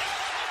did it.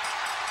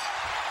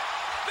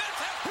 Vince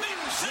has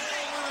beaten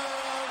Shane.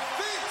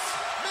 Vince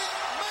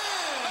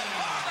McMahon. The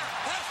father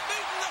has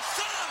beaten the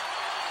son.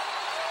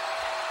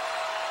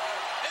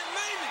 And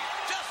maybe,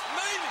 just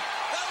maybe,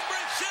 that'll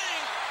bring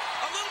Shane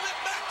a little bit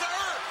back to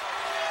earth.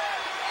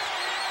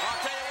 I'll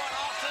tell you what,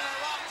 Austin and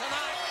Rock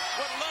tonight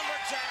with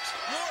lumberjacks,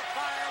 more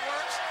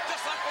fireworks,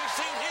 just like we've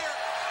seen here.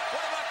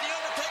 What about the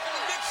Undertaker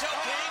and Big Show,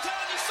 King? I'm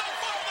telling you, so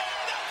far,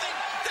 nothing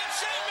that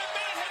Shane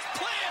McMahon has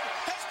planned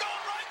has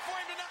gone right for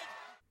him tonight.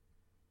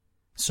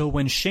 So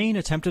when Shane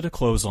attempted a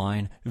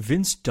clothesline,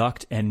 Vince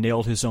ducked and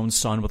nailed his own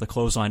son with a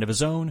clothesline of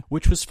his own,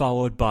 which was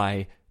followed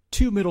by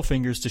 2 middle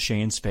fingers to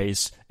Shane's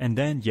face, and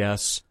then,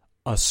 yes,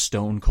 a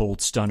Stone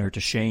Cold Stunner to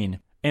Shane.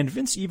 And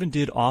Vince even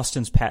did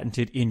Austin's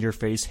patented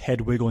in-your-face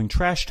head-wiggling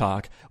trash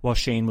talk while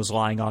Shane was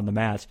lying on the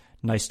mat.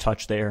 Nice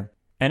touch there.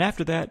 And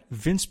after that,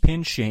 Vince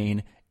pinned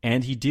Shane,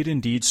 and he did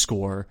indeed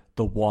score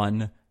the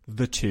 1,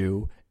 the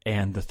 2,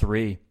 and the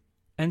 3.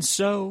 And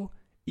so,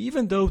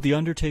 even though The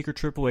Undertaker,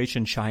 Triple H,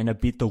 and Chyna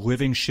beat the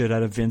living shit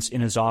out of Vince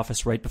in his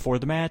office right before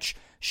the match,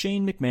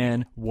 Shane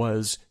McMahon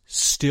was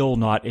still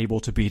not able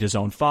to beat his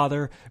own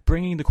father,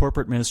 bringing the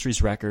corporate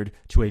ministry's record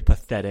to a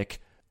pathetic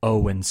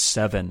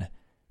 0-7.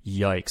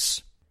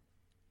 Yikes.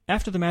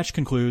 After the match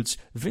concludes,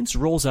 Vince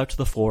rolls out to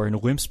the floor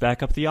and limps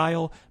back up the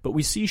aisle, but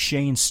we see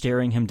Shane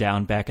staring him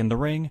down back in the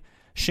ring.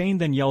 Shane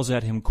then yells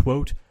at him,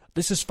 quote,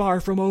 "This is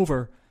far from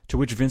over," to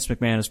which Vince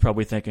McMahon is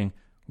probably thinking,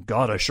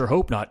 "God, I sure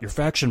hope not. Your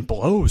faction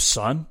blows,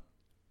 son."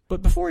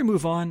 But before we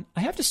move on,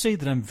 I have to say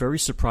that I'm very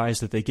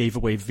surprised that they gave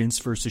away Vince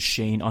versus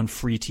Shane on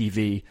free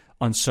TV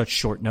on such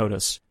short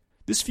notice.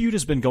 This feud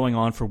has been going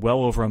on for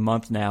well over a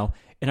month now,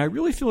 and I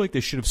really feel like they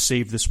should have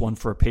saved this one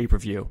for a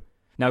pay-per-view.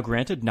 Now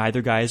granted,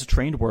 neither guy is a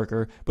trained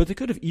worker, but they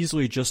could have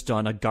easily just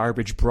done a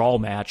garbage brawl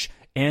match,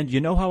 and you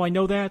know how I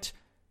know that?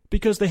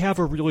 Because they have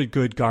a really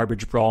good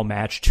garbage brawl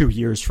match 2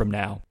 years from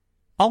now.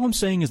 All I'm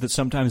saying is that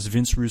sometimes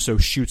Vince Russo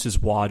shoots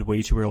his wad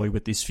way too early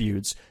with these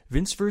feuds.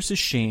 Vince versus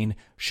Shane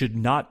should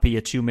not be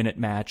a 2-minute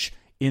match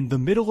in the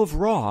middle of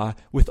Raw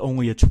with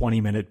only a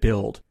 20-minute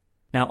build.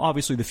 Now,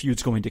 obviously the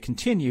feud's going to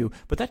continue,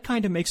 but that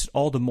kind of makes it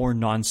all the more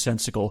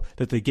nonsensical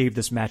that they gave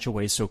this match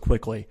away so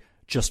quickly.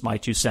 Just my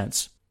 2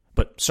 cents.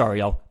 But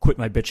sorry, I'll quit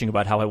my bitching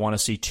about how I want to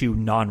see 2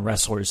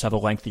 non-wrestlers have a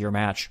lengthier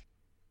match.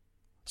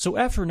 So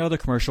after another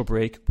commercial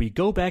break, we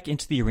go back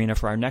into the arena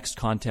for our next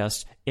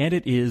contest, and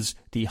it is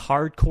the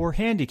Hardcore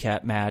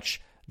Handicap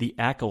match, the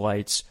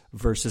Acolytes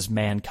versus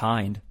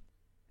Mankind.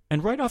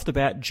 And right off the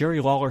bat, Jerry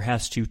Lawler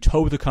has to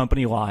toe the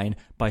company line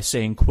by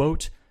saying,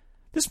 quote,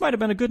 "This might have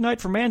been a good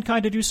night for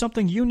Mankind to do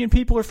something union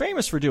people are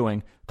famous for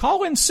doing.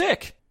 Call in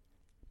sick."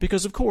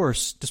 Because, of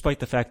course, despite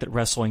the fact that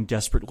wrestling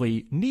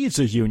desperately needs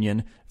a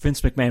union,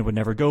 Vince McMahon would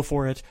never go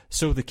for it,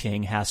 so the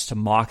King has to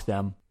mock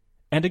them.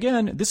 And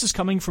again, this is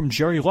coming from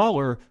Jerry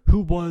Lawler, who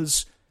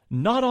was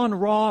not on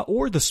Raw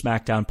or the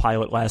SmackDown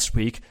pilot last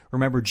week.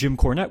 Remember, Jim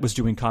Cornette was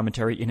doing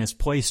commentary in his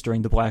place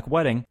during the Black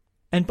Wedding.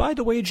 And by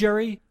the way,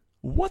 Jerry,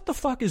 what the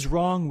fuck is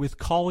wrong with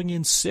calling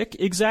in sick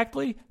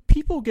exactly?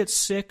 People get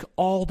sick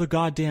all the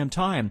goddamn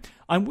time.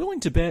 I'm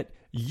willing to bet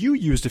you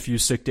used a few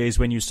sick days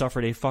when you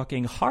suffered a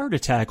fucking heart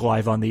attack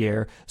live on the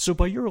air. So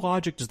by your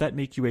logic, does that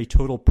make you a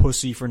total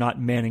pussy for not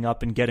manning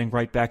up and getting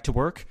right back to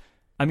work?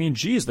 I mean,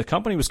 geez, the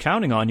company was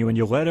counting on you and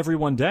you let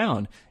everyone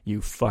down,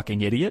 you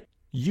fucking idiot.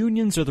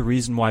 Unions are the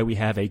reason why we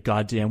have a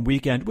goddamn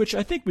weekend, which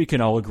I think we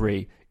can all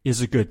agree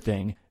is a good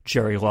thing.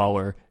 Jerry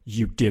Lawler,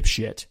 you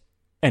dipshit.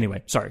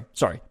 Anyway, sorry,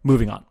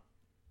 moving on.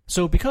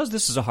 So because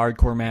this is a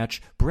hardcore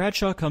match,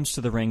 Bradshaw comes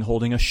to the ring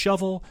holding a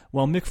shovel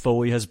while Mick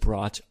Foley has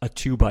brought a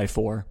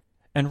 2x4.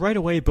 And right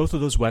away, both of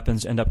those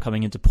weapons end up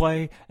coming into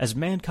play as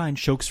Mankind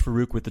chokes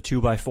Farouk with the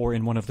 2x4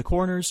 in one of the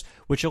corners,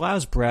 which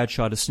allows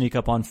Bradshaw to sneak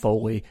up on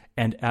Foley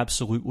and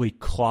absolutely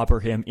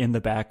clobber him in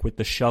the back with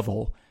the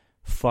shovel.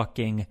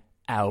 Fucking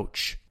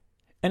ouch.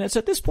 And it's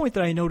at this point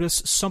that I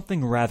notice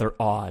something rather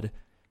odd.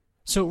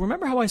 So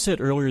remember how I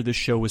said earlier this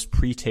show was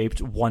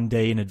pre-taped one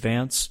day in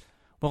advance?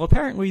 Well,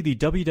 apparently the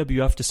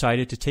WWF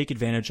decided to take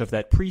advantage of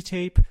that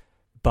pre-tape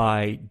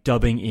by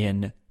dubbing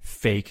in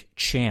fake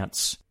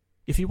chants.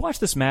 If you watch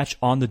this match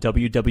on the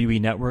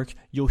WWE Network,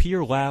 you'll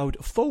hear loud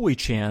Foley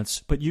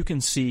chants, but you can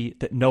see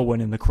that no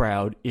one in the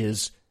crowd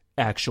is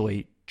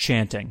actually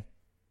chanting.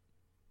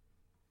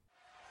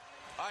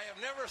 I have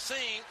never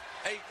seen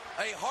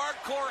a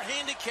hardcore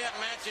handicap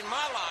match in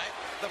my life,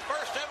 the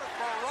first ever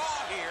for Raw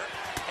here,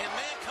 and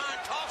Mankind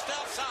tossed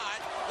outside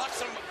like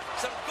some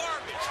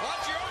garbage.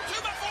 Watch your own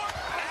 2x4.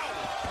 Ow!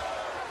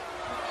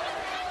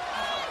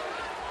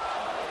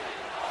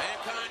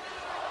 Mankind,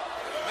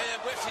 man,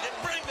 wish he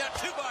didn't bring that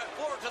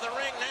 2x4 to the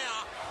ring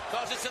now,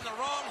 because it's in the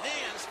wrong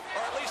hands,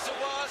 or at least it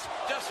was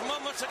just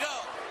moments ago.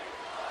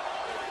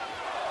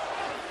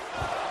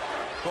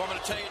 Well, I'm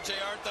going to tell you,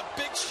 JR, the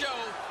big show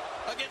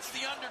against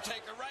The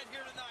Undertaker right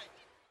here tonight.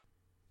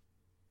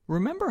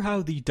 Remember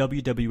how the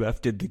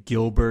WWF did the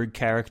Gilbert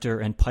character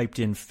and piped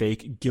in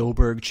fake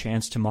Gilbert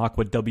chants to mock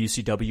what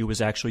WCW was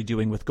actually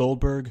doing with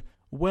Goldberg?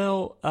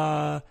 Well,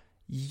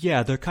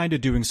 yeah, they're kind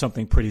of doing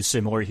something pretty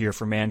similar here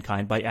for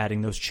Mankind by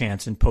adding those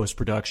chants in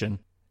post-production.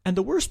 And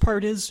the worst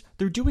part is,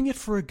 they're doing it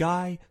for a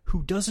guy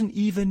who doesn't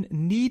even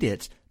need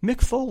it.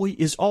 Mick Foley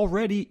is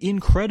already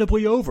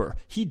incredibly over.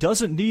 He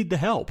doesn't need the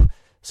help.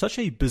 Such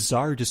a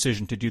bizarre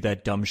decision to do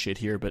that dumb shit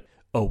here, but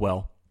oh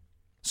well.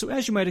 So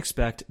as you might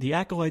expect, the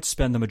Acolytes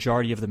spend the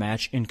majority of the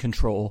match in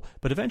control,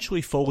 but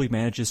eventually Foley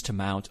manages to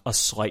mount a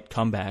slight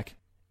comeback.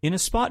 In a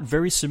spot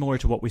very similar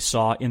to what we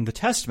saw in the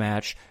test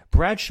match,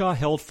 Bradshaw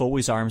held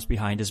Foley's arms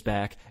behind his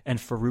back, and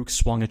Farouk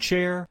swung a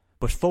chair,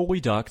 but Foley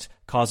ducked,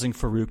 causing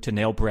Farouk to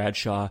nail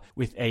Bradshaw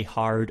with a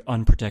hard,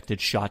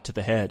 unprotected shot to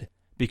the head.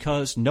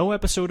 Because no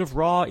episode of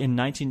Raw in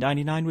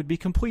 1999 would be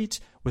complete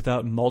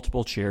without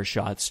multiple chair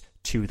shots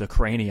to the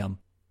cranium.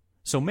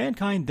 So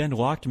Mankind then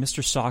locked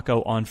Mr.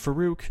 Socko on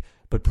Farouk,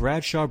 but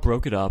Bradshaw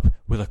broke it up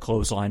with a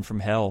clothesline from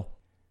hell.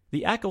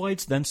 The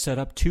Acolytes then set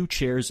up 2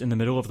 chairs in the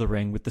middle of the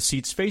ring with the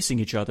seats facing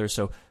each other,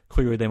 so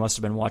clearly they must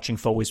have been watching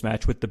Foley's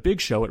match with The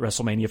Big Show at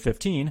WrestleMania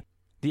 15.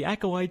 The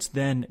Acolytes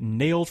then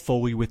nailed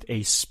Foley with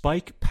a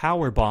spike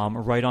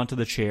powerbomb right onto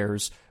the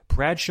chairs.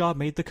 Bradshaw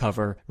made the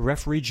cover,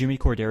 referee Jimmy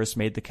Corderas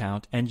made the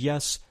count, and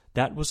yes,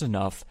 that was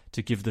enough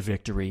to give the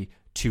victory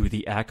to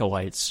the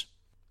Acolytes.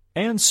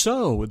 And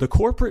so, the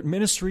corporate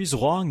ministry's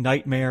long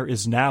nightmare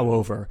is now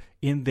over.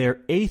 In their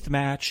 8th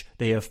match,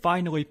 they have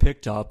finally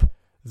picked up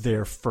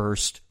their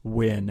first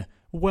win.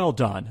 Well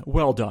done,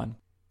 well done.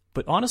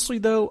 But honestly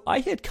though, I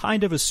had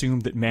kind of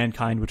assumed that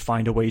Mankind would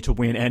find a way to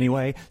win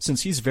anyway,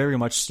 since he's very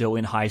much still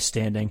in high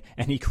standing,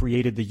 and he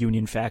created the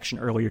Union faction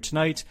earlier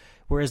tonight,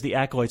 whereas the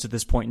Acolytes at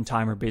this point in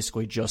time are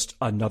basically just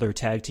another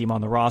tag team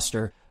on the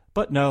roster.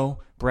 But no,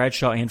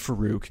 Bradshaw and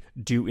Farouk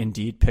do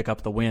indeed pick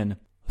up the win.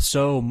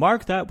 So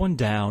mark that one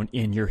down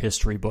in your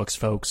history books,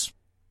 folks.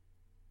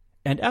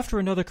 And after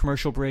another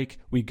commercial break,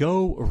 we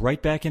go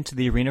right back into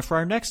the arena for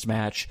our next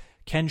match,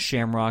 Ken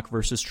Shamrock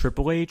versus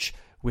Triple H,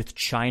 with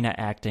Chyna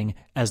acting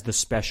as the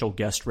special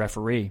guest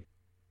referee.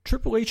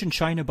 Triple H and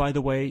Chyna, by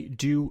the way,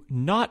 do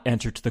not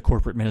enter to the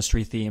corporate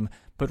ministry theme,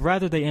 but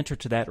rather they enter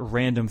to that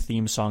random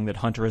theme song that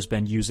Hunter has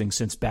been using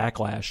since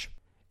Backlash.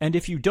 And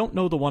if you don't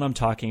know the one I'm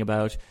talking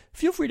about,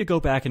 feel free to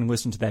go back and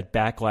listen to that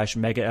Backlash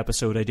mega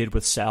episode I did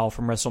with Sal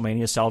from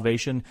WrestleMania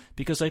Salvation,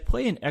 because I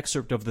play an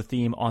excerpt of the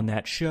theme on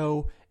that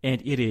show,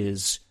 and it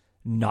is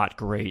not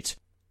great.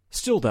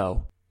 Still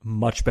though,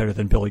 much better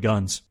than Billy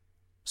Gunn's.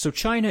 So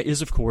Chyna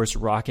is, of course,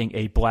 rocking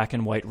a black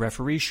and white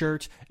referee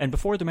shirt, and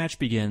before the match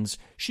begins,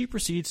 she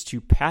proceeds to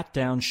pat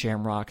down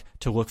Shamrock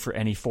to look for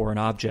any foreign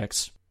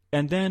objects.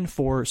 And then,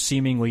 for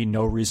seemingly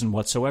no reason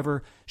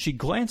whatsoever, she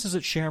glances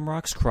at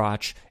Shamrock's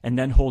crotch and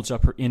then holds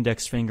up her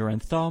index finger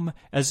and thumb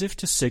as if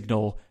to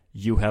signal,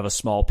 "You have a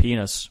small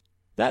penis."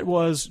 That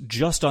was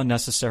just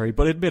unnecessary,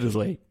 but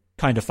admittedly,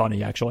 kind of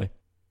funny, actually.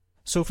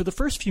 So for the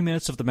first few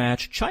minutes of the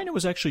match, Chyna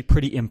was actually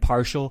pretty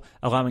impartial,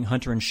 allowing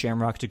Hunter and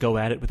Shamrock to go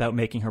at it without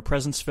making her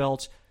presence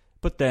felt.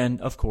 But then,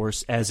 of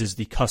course, as is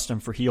the custom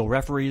for heel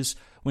referees,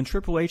 when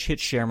Triple H hit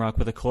Shamrock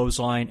with a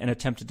clothesline and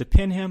attempted to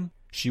pin him,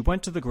 she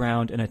went to the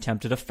ground and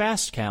attempted a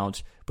fast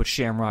count, but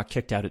Shamrock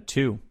kicked out at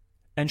 2.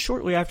 And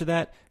shortly after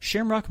that,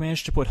 Shamrock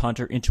managed to put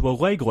Hunter into a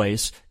leg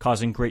lace,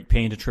 causing great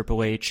pain to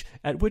Triple H,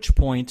 at which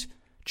point,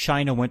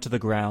 Chyna went to the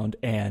ground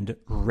and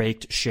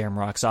raked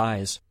Shamrock's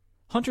eyes.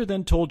 Hunter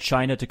then told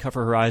Chyna to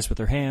cover her eyes with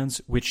her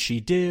hands, which she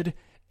did,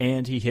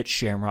 and he hit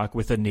Shamrock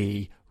with a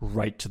knee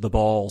right to the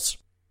balls.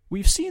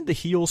 We've seen the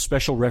heel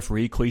special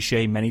referee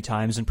cliche many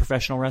times in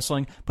professional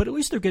wrestling, but at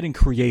least they're getting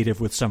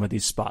creative with some of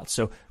these spots,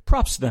 so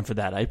props to them for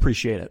that. I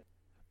appreciate it.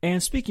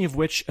 And speaking of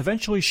which,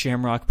 eventually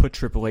Shamrock put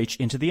Triple H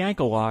into the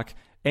ankle lock,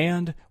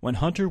 and when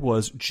Hunter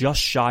was just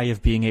shy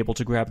of being able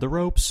to grab the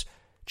ropes,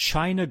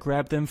 Chyna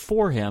grabbed them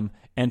for him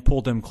and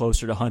pulled them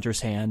closer to Hunter's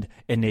hand,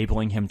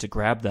 enabling him to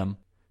grab them.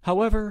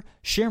 However,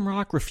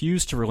 Shamrock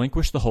refused to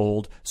relinquish the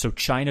hold, so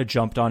Chyna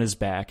jumped on his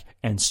back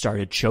and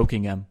started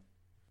choking him.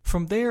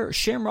 From there,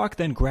 Shamrock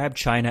then grabbed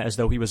Chyna as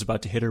though he was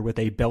about to hit her with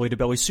a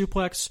belly-to-belly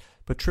suplex,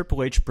 but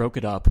Triple H broke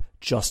it up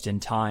just in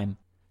time.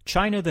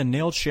 Chyna then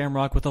nailed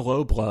Shamrock with a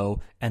low blow,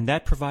 and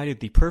that provided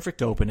the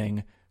perfect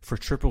opening for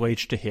Triple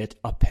H to hit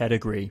a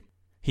pedigree.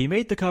 He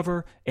made the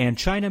cover, and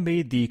Chyna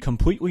made the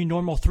completely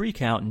normal 3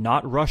 count,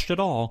 not rushed at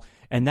all,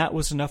 and that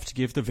was enough to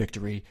give the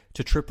victory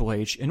to Triple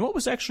H in what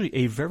was actually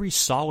a very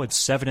solid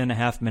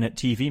 7.5-minute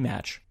TV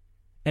match.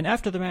 And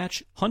after the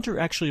match, Hunter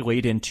actually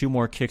laid in 2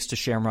 more kicks to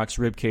Shamrock's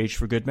ribcage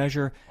for good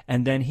measure,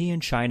 and then he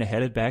and Chyna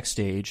headed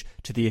backstage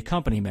to the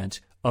accompaniment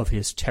of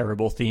his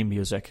terrible theme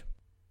music.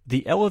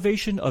 The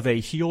elevation of a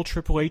heel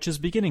Triple H is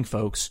beginning,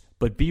 folks,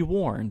 but be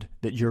warned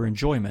that your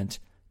enjoyment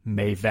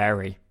may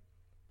vary.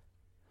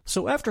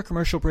 So after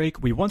commercial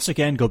break, we once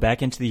again go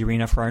back into the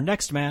arena for our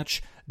next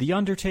match, The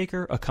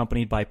Undertaker,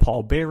 accompanied by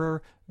Paul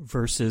Bearer,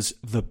 versus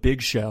The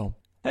Big Show.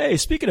 Hey,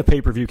 speaking of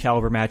pay-per-view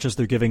caliber matches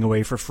they're giving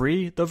away for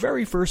free, the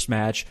very first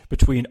match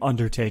between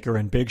Undertaker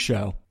and Big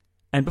Show.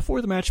 And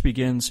before the match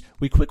begins,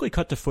 we quickly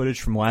cut to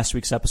footage from last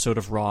week's episode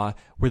of Raw,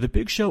 where the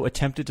Big Show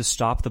attempted to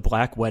stop the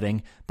Black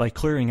Wedding by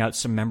clearing out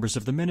some members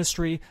of the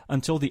Ministry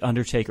until the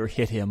Undertaker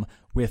hit him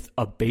with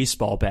a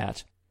baseball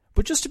bat.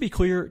 But just to be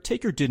clear,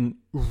 Taker didn't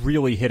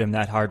really hit him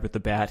that hard with the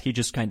bat, he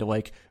just kind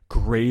of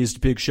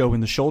grazed Big Show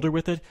in the shoulder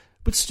with it,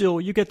 but still,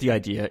 you get the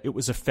idea, it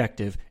was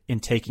effective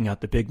in taking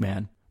out the big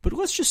man. But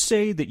let's just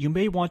say that you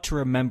may want to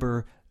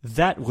remember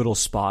that little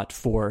spot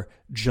for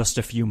just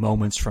a few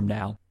moments from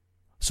now.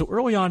 So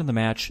early on in the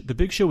match, the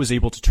Big Show was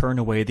able to turn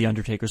away the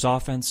Undertaker's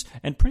offense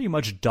and pretty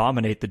much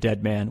dominate the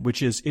dead man,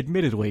 which is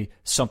admittedly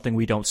something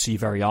we don't see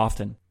very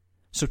often.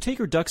 So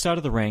Taker ducks out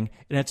of the ring,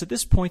 and it's at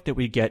this point that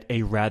we get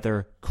a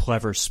rather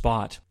clever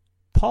spot.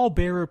 Paul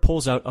Bearer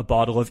pulls out a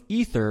bottle of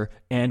ether,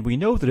 and we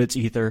know that it's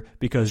ether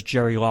because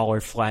Jerry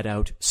Lawler flat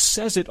out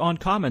says it on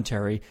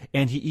commentary,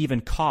 and he even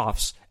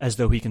coughs as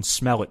though he can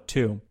smell it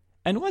too.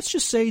 And let's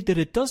just say that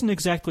it doesn't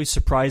exactly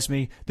surprise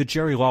me that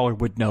Jerry Lawler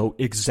would know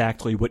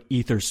exactly what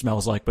ether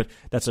smells like, but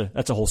that's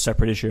a whole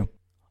separate issue.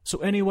 So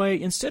anyway,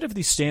 instead of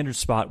the standard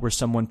spot where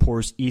someone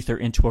pours ether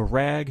into a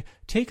rag,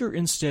 Taker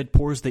instead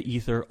pours the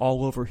ether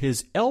all over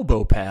his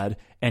elbow pad,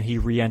 and he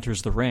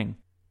re-enters the ring.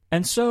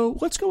 And so,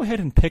 let's go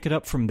ahead and pick it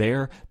up from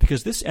there,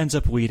 because this ends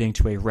up leading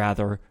to a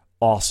rather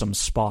awesome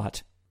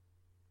spot.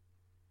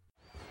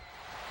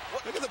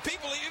 Look at the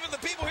people, even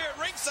the people here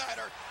at ringside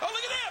are, oh,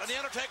 look at this! And the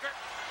Undertaker,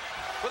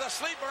 with a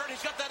sleeper, and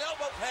he's got that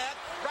elbow pad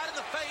right in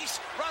the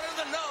face, right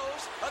under the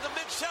nose of the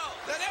Big Show.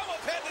 That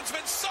elbow pad that's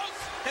been soaked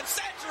and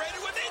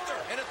saturated with ether.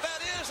 And if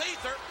that is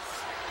ether,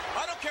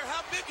 I don't care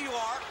how big you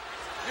are,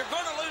 you're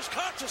going to lose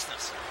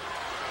consciousness.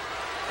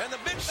 And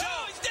the Big Show,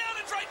 he's down,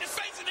 it's right in his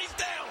face, and he's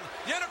down.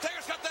 The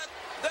Undertaker's got that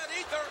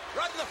ether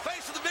right in the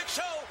face of the Big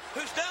Show,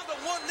 who's down to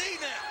one knee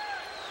now.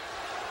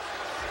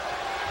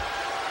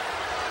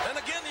 And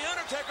again, the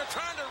Undertaker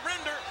trying to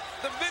render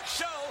the Big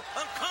Show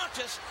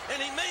unconscious,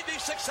 and he may be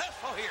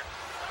successful here.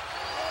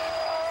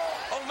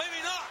 Oh,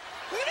 maybe not.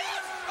 It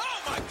is! Oh,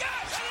 my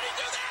gosh! How did he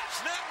do that?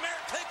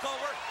 Snapmare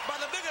takeover by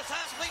the biggest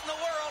athlete in the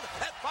world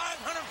at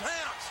 500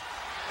 pounds.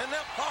 And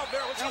now Paul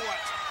Bearer, what's he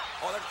what?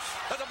 Oh,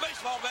 that's a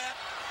baseball bat.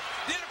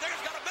 The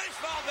Undertaker's got a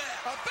baseball bat.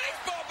 A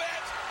baseball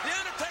bat? The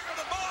Undertaker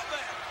the ball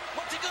bat.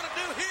 What's he going to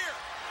do here?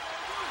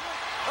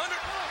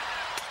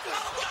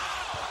 Oh, God!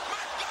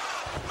 My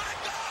God! My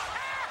God!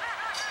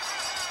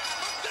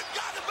 Good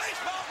God, the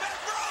baseball bat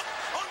broke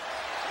on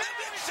the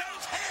Big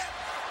Show's head.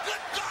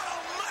 Good God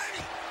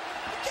almighty!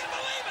 I can't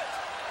believe it!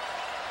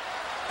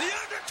 The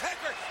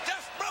Undertaker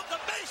just broke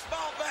a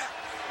baseball bat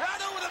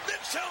right over the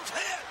Big Show's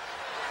head.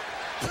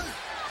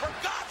 For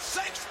God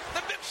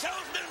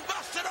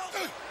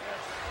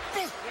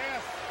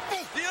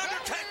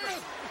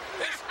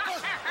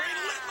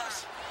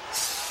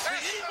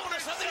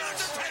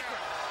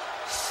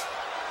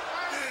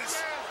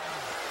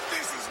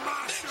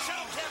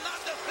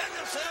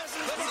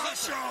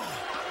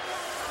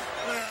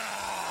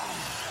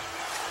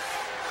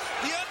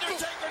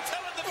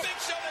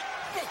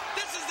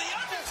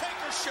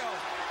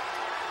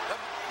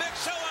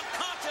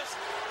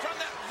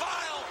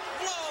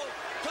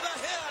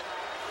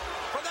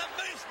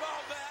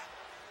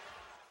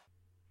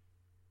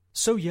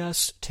So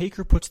yes,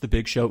 Taker puts the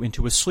Big Show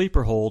into a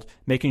sleeper hold,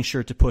 making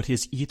sure to put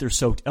his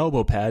ether-soaked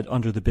elbow pad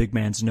under the big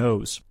man's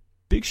nose.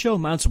 Big Show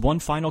mounts one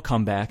final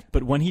comeback,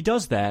 but when he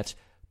does that,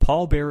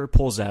 Paul Bearer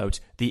pulls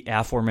out the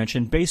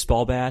aforementioned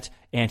baseball bat,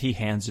 and he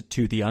hands it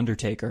to The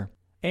Undertaker.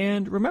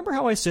 And remember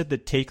how I said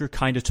that Taker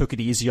kinda took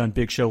it easy on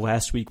Big Show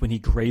last week when he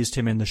grazed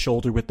him in the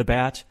shoulder with the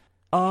bat?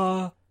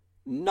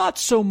 Not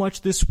so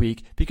much this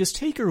week, because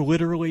Taker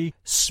literally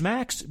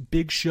smacks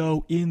Big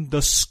Show in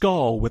the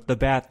skull with the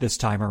bat this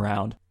time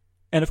around.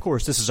 And of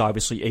course, this is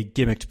obviously a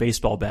gimmicked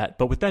baseball bat,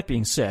 but with that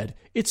being said,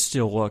 it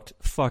still looked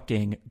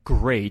fucking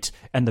great,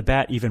 and the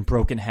bat even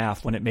broke in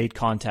half when it made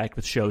contact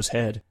with Show's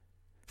head.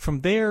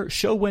 From there,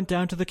 Show went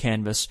down to the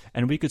canvas,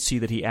 and we could see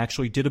that he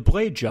actually did a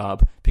blade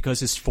job because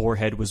his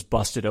forehead was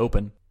busted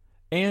open.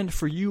 And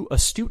for you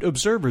astute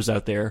observers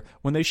out there,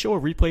 when they show a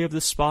replay of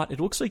this spot, it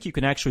looks like you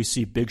can actually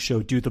see Big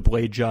Show do the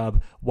blade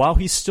job while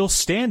he's still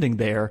standing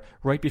there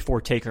right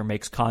before Taker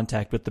makes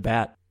contact with the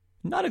bat.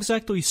 Not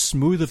exactly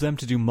smooth of them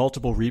to do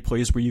multiple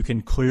replays where you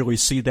can clearly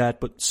see that,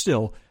 but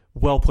still,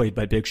 well played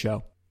by Big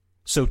Show.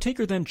 So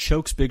Taker then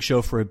chokes Big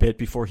Show for a bit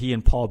before he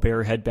and Paul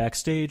Bearer head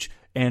backstage,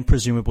 and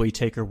presumably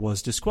Taker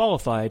was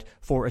disqualified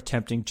for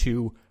attempting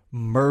to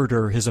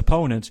murder his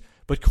opponent,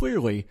 but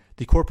clearly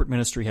the corporate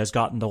ministry has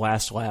gotten the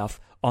last laugh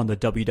on the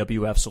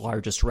WWF's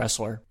largest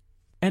wrestler.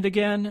 And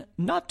again,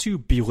 not to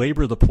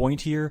belabor the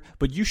point here,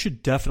 but you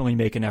should definitely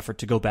make an effort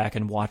to go back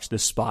and watch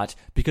this spot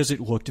because it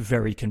looked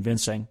very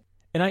convincing.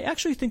 And I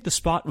actually think the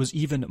spot was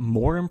even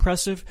more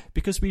impressive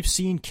because we've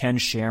seen Ken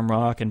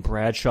Shamrock and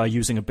Bradshaw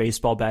using a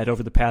baseball bat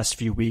over the past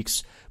few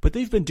weeks, but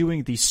they've been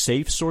doing these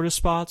safe sort of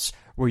spots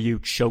where you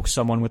choke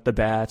someone with the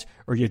bat,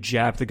 or you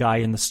jab the guy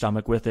in the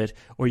stomach with it,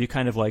 or you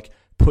kind of like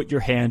put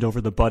your hand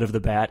over the butt of the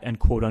bat and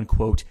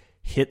quote-unquote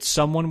hit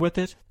someone with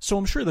it. So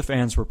I'm sure the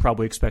fans were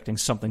probably expecting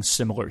something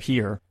similar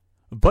here.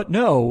 But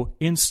no,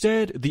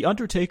 instead, The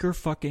Undertaker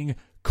fucking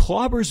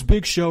clobbers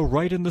Big Show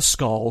right in the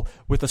skull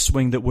with a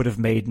swing that would have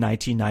made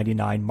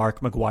 1999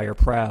 Mark McGuire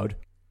proud.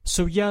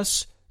 So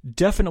yes,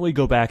 definitely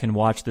go back and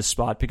watch this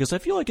spot because I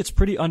feel like it's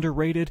pretty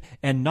underrated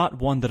and not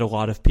one that a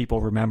lot of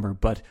people remember,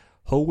 but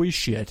holy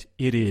shit,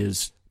 it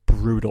is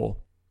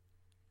brutal.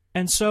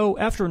 And so,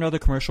 after another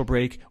commercial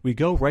break, we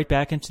go right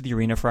back into the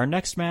arena for our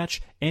next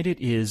match, and it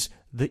is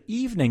the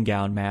evening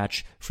gown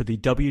match for the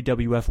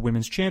WWF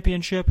Women's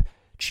Championship,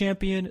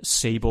 champion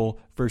Sable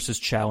versus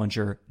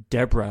challenger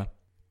Deborah.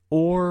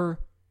 Or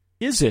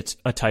is it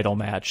a title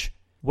match?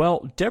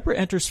 Well, Deborah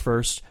enters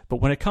first, but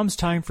when it comes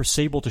time for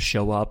Sable to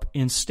show up,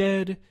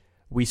 instead,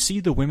 we see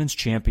the women's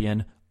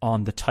champion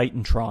on the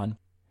Titantron.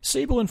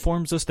 Sable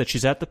informs us that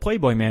she's at the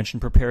Playboy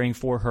Mansion preparing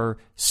for her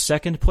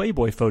second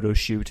Playboy photo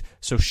shoot,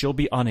 so she'll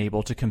be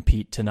unable to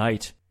compete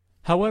tonight.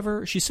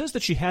 However, she says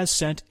that she has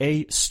sent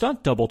a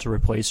stunt double to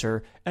replace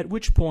her, at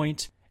which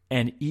point,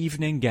 an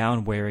evening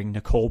gown-wearing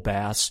Nicole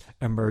Bass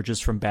emerges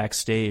from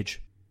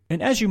backstage.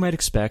 And as you might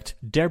expect,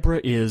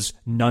 Deborah is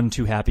none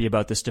too happy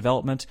about this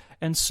development,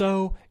 and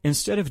so,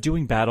 instead of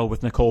doing battle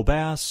with Nicole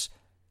Bass,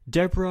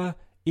 Deborah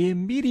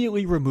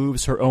immediately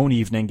removes her own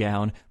evening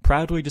gown,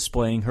 proudly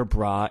displaying her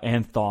bra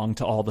and thong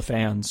to all the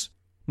fans.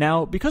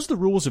 Now, because the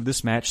rules of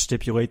this match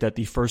stipulate that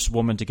the first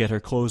woman to get her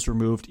clothes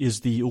removed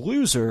is the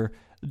loser,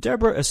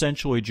 Deborah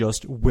essentially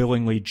just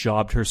willingly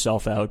jobbed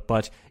herself out,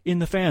 but in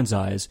the fans'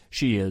 eyes,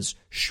 she is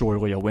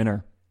surely a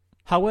winner.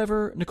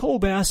 However, Nicole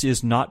Bass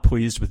is not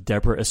pleased with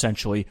Deborah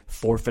essentially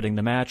forfeiting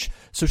the match,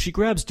 so she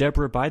grabs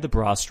Deborah by the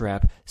bra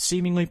strap,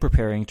 seemingly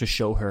preparing to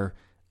show her,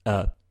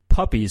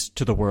 puppies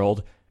to the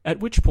world, at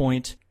which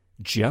point,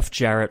 Jeff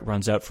Jarrett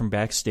runs out from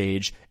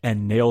backstage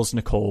and nails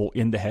Nicole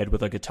in the head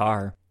with a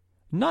guitar.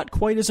 Not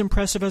quite as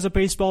impressive as a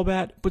baseball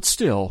bat, but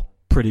still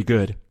pretty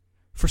good.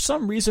 For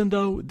some reason,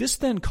 though, this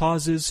then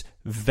causes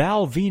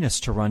Val Venus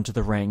to run to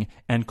the ring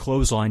and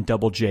clothesline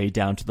Double J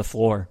down to the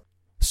floor.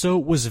 So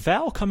was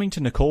Val coming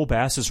to Nicole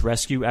Bass's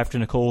rescue after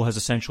Nicole has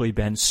essentially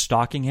been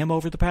stalking him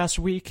over the past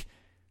week?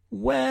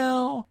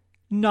 Well,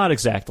 not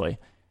exactly.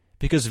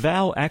 Because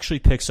Val actually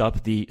picks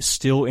up the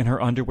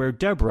still-in-her-underwear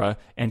Deborah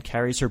and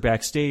carries her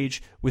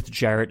backstage, with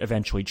Jarrett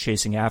eventually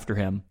chasing after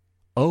him.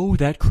 Oh,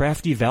 that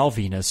crafty Val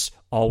Venus,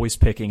 always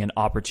picking an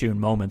opportune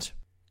moment.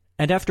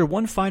 And after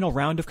one final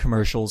round of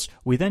commercials,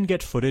 we then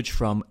get footage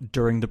from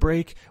During the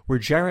Break, where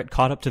Jarrett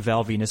caught up to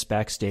Val Venus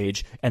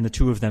backstage, and the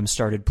two of them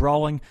started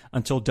brawling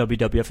until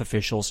WWF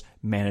officials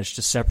managed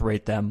to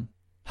separate them.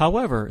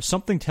 However,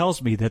 something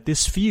tells me that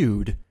this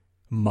feud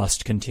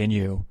must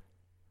continue.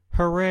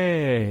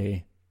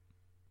 Hooray!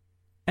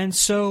 And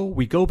so,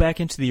 we go back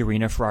into the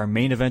arena for our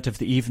main event of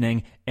the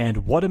evening,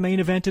 and what a main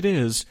event it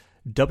is!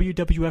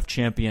 WWF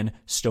Champion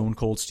Stone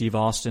Cold Steve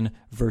Austin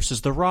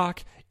versus The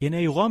Rock in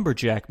a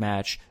lumberjack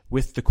match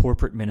with the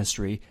corporate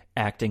ministry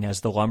acting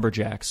as the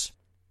Lumberjacks.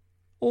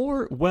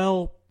 Or,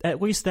 well,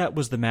 at least that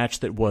was the match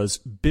that was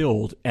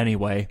billed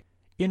anyway.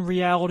 In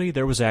reality,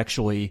 there was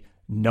actually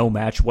no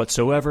match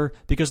whatsoever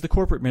because the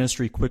corporate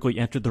ministry quickly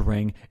entered the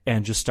ring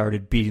and just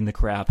started beating the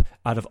crap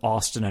out of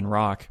Austin and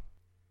Rock.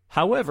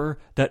 However,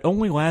 that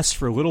only lasts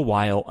for a little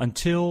while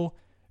until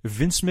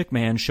Vince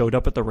McMahon showed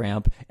up at the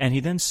ramp, and he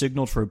then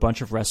signaled for a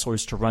bunch of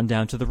wrestlers to run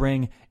down to the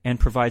ring and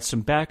provide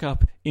some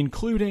backup,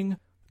 including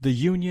The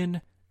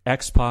Union,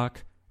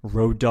 X-Pac,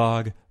 Road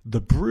Dogg,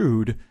 The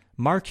Brood,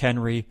 Mark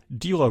Henry,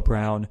 D'Lo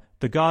Brown,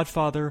 The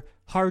Godfather,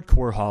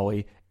 Hardcore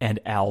Holly, and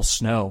Al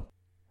Snow.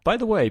 By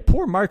the way,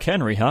 poor Mark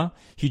Henry, huh?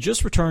 He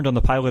just returned on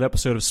the pilot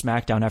episode of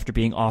SmackDown after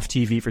being off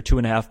TV for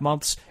 2.5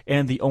 months,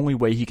 and the only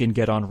way he can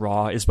get on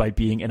Raw is by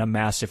being in a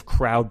massive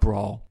crowd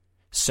brawl.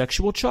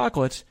 Sexual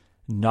chocolate,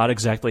 not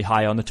exactly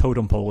high on the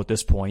totem pole at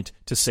this point,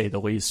 to say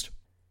the least.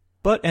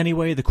 But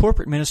anyway, the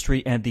corporate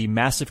ministry and the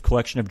massive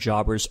collection of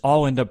jobbers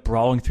all end up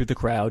brawling through the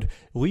crowd,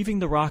 leaving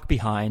The Rock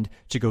behind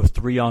to go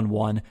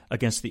 3-on-1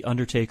 against The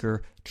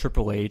Undertaker,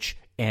 Triple H,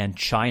 and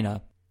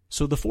Chyna.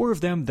 So the four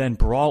of them then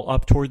brawl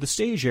up toward the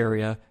stage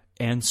area,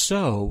 and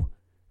so,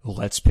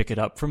 let's pick it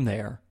up from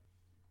there.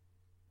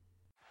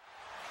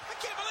 I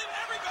can't believe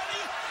everybody,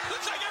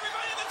 looks like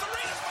everybody in this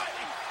arena is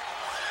fighting.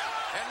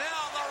 And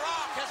now The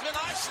Rock has been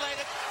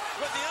isolated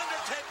with The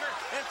Undertaker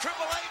and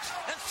Triple H,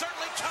 and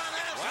certainly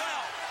Chyna as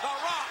well. The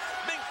Rock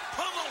being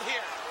pummeled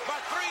here by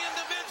 3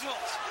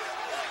 individuals.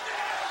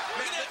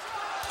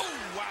 Oh,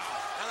 wow.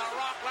 And The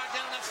Rock right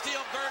down that steel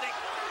girding.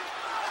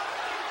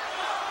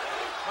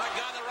 My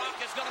God, The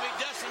Rock is going to be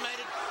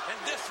decimated and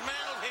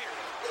dismantled here.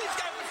 These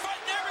guys are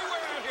fighting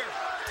everywhere out here.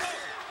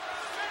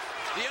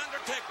 The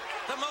Undertaker,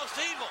 the most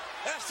evil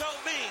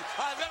SOB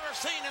I've ever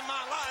seen in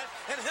my life.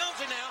 And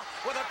Hilsey now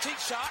with a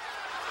cheap shot.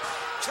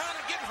 Trying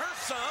to get her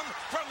some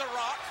from The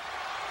Rock.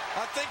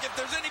 I think if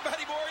there's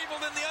anybody more evil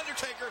than The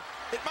Undertaker,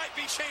 it might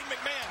be Shane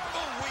McMahon.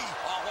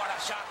 Oh, what a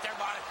shot there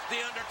by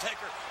The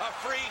Undertaker. A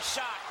free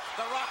shot.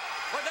 The Rock.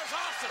 Well, there's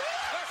Austin.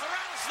 There's the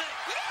Rattlesnake.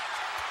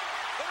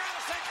 The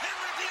Rattlesnake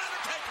hammering The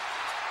Undertaker.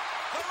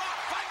 The Rock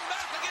fighting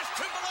back against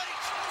Triple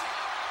H.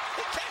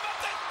 He came up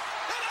that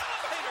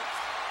elevator.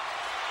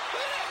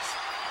 Look at this.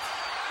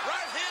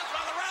 Right hands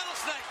by the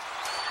Rattlesnake.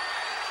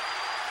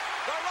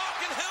 The Rock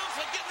and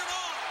Hilsey getting it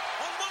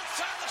on one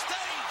side of the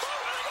stage.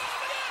 Oh, really going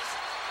over this.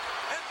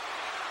 And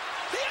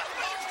the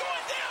elevator's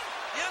going down.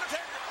 The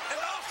Undertaker and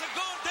Austin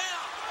going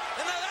down.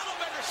 And that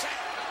elevator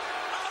shaft.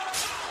 Oh,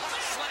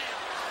 slam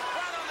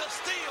right on the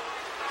steel.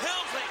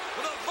 Hilsey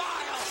with a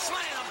vile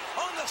slam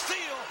on the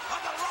steel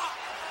of The Rock.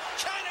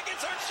 Chyna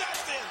gets her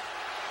shots in.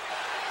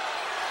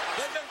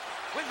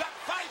 We've got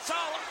fights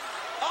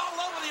all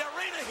over the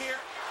arena here.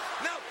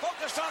 Now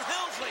focused on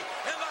Hilsey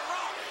and The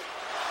Rock.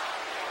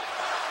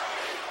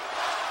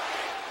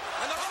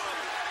 And The Rock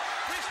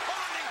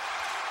responding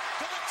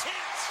to the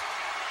chants.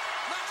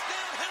 Knocks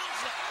down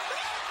Hilsey.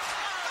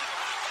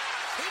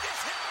 He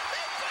just hit.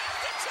 He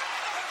blasted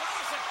Chyna. There's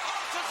Austin.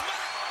 Austin's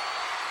back.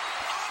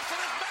 Austin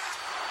is back.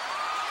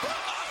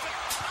 Austin.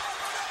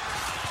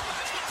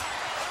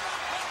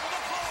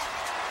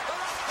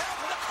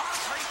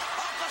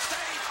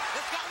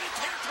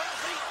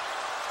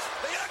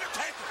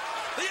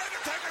 The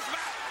Undertaker's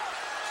back.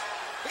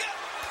 Yeah.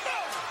 No.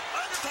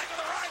 Undertaker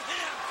the right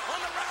hand on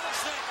the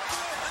Rattlesnake.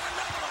 And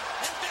another one.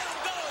 And down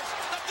goes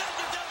the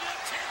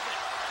WWF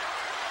champion.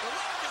 The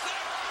Rock is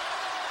there.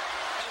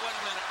 Hey, wait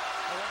a minute.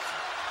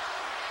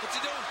 What's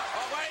he doing?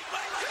 Oh, wait.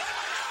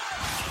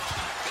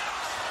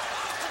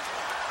 Austin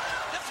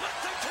just went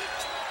through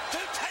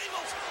two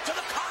tables to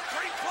the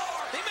concrete floor.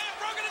 He may have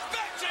broken his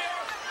back,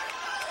 JR.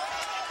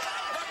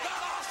 But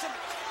God, Austin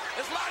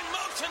is lying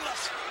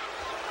motionless.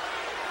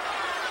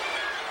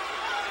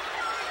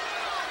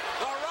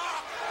 The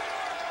Rock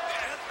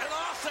and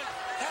Austin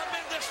have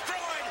been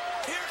destroyed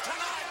here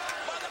tonight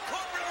by the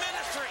corporate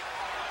ministry.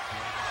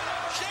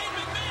 Shane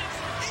McMahon's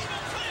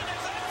evil plan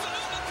has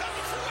absolutely come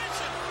to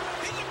fruition.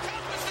 He's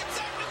accomplished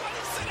exactly what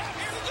he set out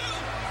here to do.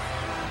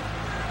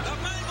 The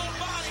mangled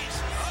bodies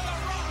of The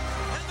Rock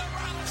and the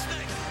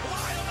Rattlesnake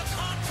lie on the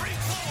concrete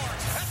floor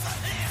at the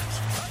hands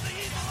of the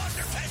evil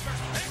Undertaker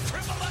and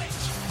Triple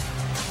H.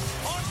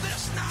 On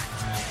this night,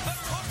 the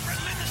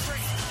corporate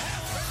ministry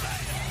has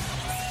prevailed.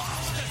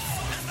 Austin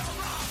and The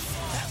Rock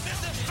have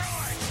been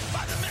destroyed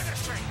by the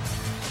ministry.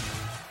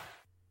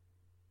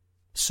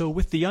 So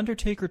with The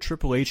Undertaker,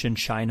 Triple H, and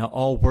Chyna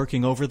all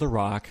working over The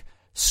Rock,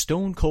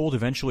 Stone Cold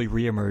eventually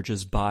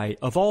reemerges by,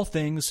 of all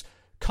things,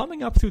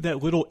 coming up through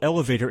that little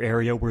elevator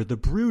area where the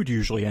Brood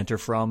usually enter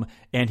from,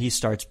 and he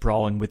starts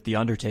brawling with The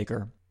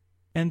Undertaker.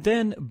 And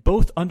then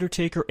both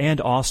Undertaker and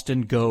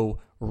Austin go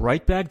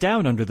right back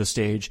down under the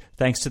stage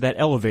thanks to that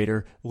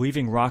elevator,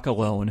 leaving Rock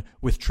alone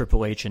with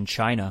Triple H and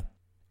Chyna.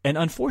 And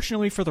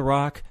unfortunately for The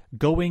Rock,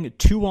 going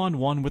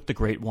 2-on-1 with the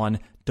Great One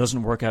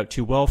doesn't work out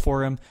too well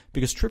for him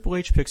because Triple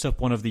H picks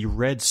up one of the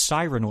red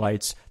siren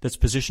lights that's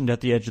positioned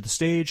at the edge of the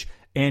stage,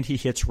 and he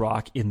hits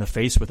Rock in the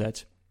face with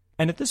it.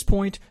 And at this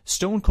point,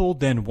 Stone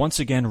Cold then once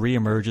again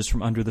reemerges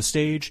from under the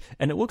stage,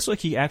 and it looks like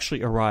he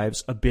actually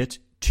arrives a bit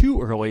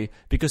too early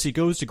because he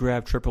goes to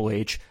grab Triple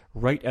H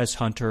right as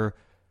Hunter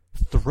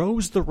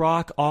throws The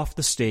Rock off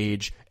the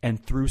stage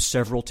and through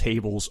several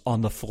tables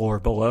on the floor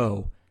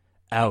below.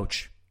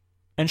 Ouch.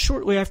 And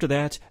shortly after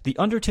that, The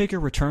Undertaker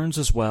returns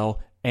as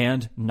well,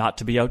 and, not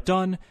to be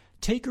outdone,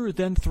 Taker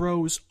then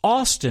throws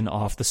Austin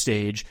off the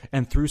stage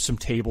and threw some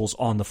tables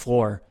on the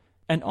floor.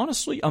 And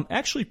honestly, I'm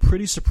actually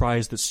pretty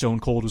surprised that Stone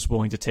Cold was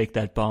willing to take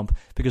that bump,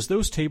 because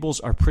those tables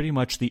are pretty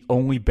much the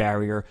only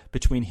barrier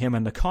between him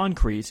and the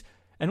concrete.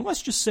 And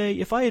let's just say,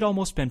 if I had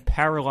almost been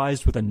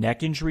paralyzed with a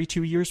neck injury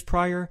 2 years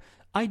prior,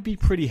 I'd be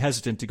pretty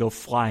hesitant to go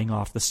flying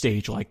off the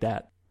stage like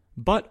that.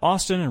 But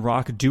Austin and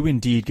Rock do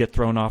indeed get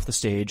thrown off the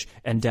stage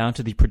and down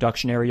to the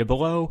production area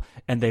below,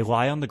 and they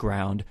lie on the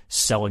ground,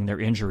 selling their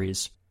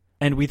injuries.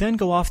 And we then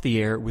go off the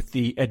air with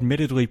the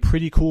admittedly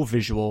pretty cool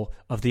visual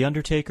of The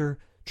Undertaker,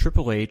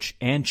 Triple H,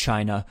 and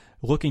Chyna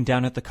looking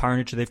down at the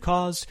carnage they've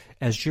caused,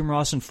 as Jim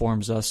Ross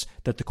informs us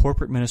that the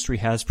corporate ministry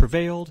has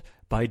prevailed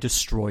by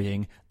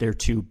destroying their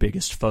two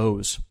biggest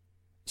foes.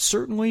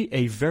 Certainly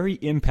a very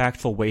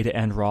impactful way to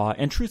end Raw,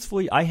 and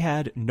truthfully, I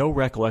had no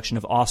recollection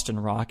of Austin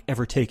Rock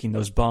ever taking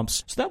those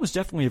bumps, so that was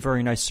definitely a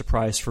very nice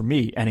surprise for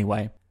me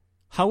anyway.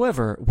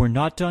 However, we're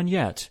not done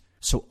yet,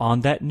 so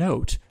on that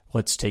note,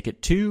 let's take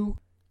it to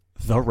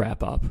the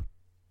wrap-up.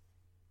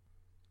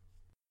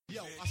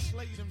 Yo, I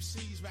slayed them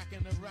C's back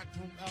in the rec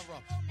room era.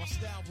 My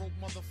style broke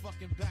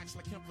motherfucking backs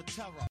like him for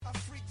terror. I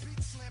freak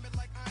beat slam it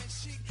like Iron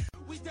Sheik.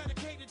 We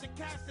dedicated to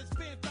cast that's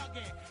been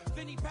thuggin'.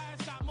 Vinny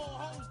Paz got more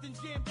hoes than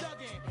Jim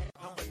Duggan.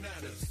 I'm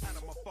bananas, out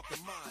of my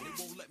fucking mind. It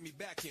won't let me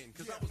back in,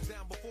 cause I was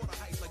down before the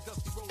hype like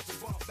Dusty Rhodes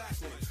and Bob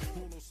Backlund.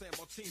 Bruno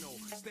Sammartino,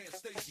 Stan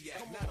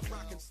Stasiak. Now the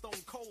rockin'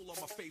 Stone Cold on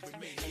my favorite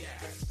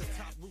maniac. The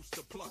top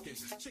rooster pluckin',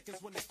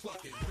 chickens when they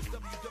cluckin'. The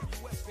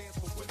WWF stands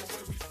for women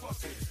where we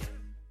fuckin'.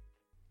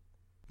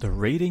 The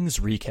ratings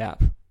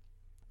recap.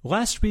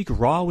 Last week,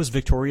 Raw was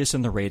victorious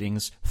in the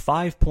ratings,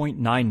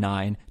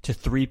 5.99 to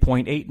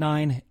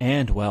 3.89,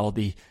 and, well,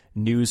 the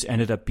news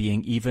ended up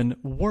being even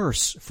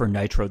worse for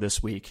Nitro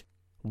this week.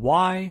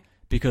 Why?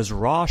 Because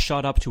Raw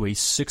shot up to a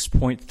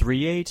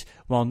 6.38,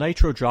 while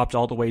Nitro dropped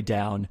all the way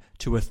down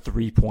to a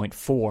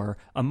 3.4,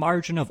 a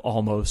margin of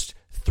almost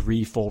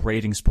 3 full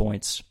ratings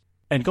points.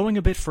 And going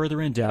a bit further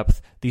in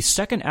depth, the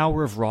second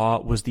hour of Raw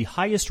was the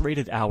highest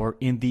rated hour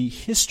in the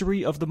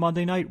history of the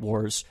Monday Night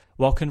Wars,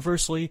 while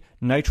conversely,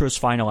 Nitro's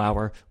final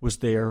hour was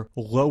their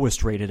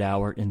lowest rated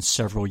hour in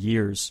several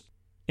years.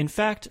 In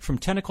fact, from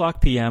 10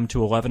 o'clock p.m.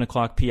 to 11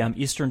 o'clock p.m.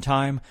 Eastern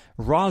Time,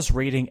 Raw's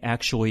rating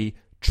actually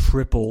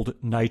tripled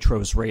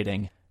Nitro's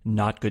rating.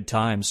 Not good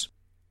times.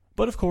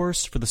 But of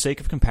course, for the sake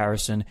of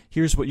comparison,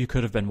 here's what you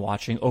could have been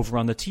watching over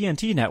on the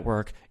TNT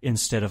network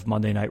instead of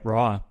Monday Night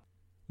Raw.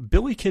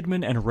 Billy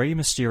Kidman and Rey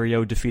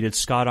Mysterio defeated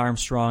Scott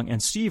Armstrong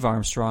and Steve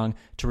Armstrong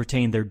to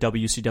retain their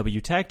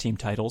WCW tag team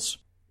titles.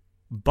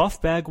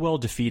 Buff Bagwell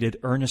defeated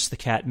Ernest the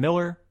Cat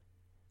Miller.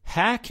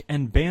 Hack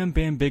and Bam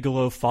Bam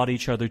Bigelow fought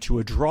each other to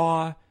a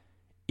draw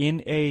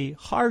in a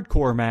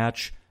hardcore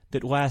match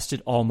that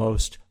lasted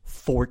almost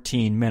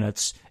 14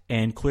 minutes,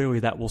 and clearly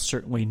that will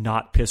certainly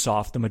not piss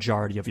off the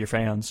majority of your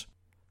fans.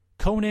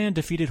 Conan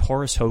defeated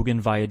Horace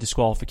Hogan via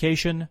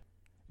disqualification.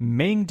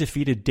 Meng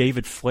defeated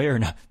David Flair.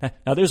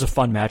 Now there's a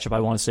fun matchup I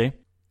want to see.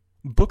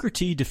 Booker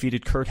T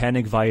defeated Kurt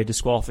Hennig via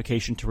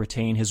disqualification to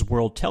retain his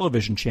World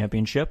Television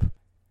Championship.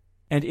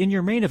 And in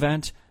your main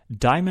event,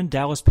 Diamond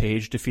Dallas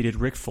Page defeated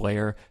Ric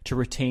Flair to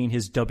retain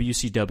his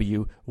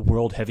WCW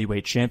World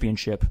Heavyweight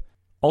Championship.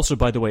 Also,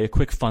 by the way, a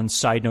quick fun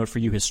side note for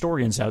you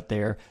historians out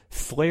there,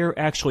 Flair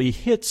actually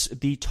hits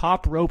the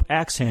top rope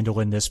axe handle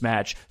in this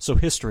match, so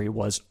history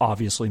was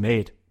obviously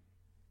made.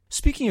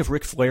 Speaking of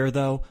Ric Flair,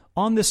 though,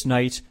 on this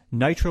night,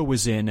 Nitro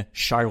was in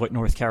Charlotte,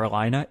 North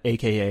Carolina,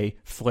 aka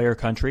Flair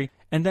Country,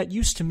 and that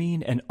used to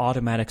mean an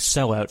automatic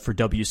sellout for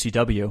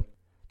WCW.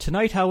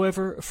 Tonight,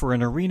 however, for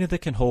an arena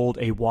that can hold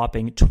a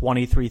whopping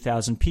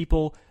 23,000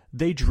 people,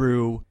 they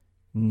drew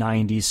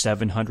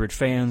 9,700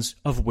 fans,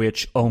 of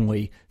which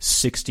only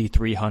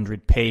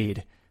 6,300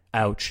 paid.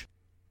 Ouch.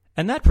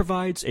 And that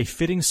provides a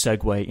fitting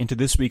segue into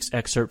this week's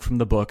excerpt from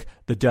the book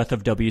The Death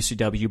of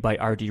WCW by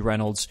R.D.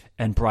 Reynolds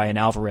and Brian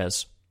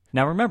Alvarez.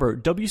 Now remember,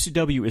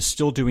 WCW is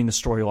still doing the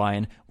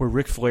storyline where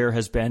Ric Flair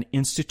has been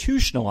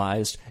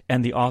institutionalized,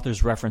 and the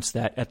authors reference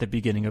that at the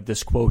beginning of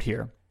this quote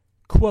here.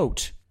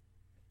 Quote,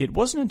 "It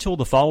wasn't until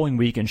the following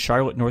week in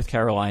Charlotte, North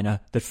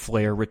Carolina, that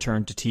Flair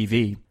returned to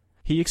TV.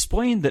 He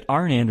explained that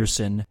Arn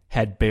Anderson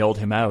had bailed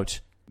him out.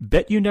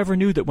 Bet you never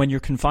knew that when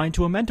you're confined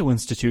to a mental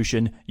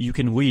institution, you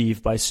can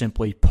leave by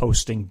simply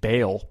posting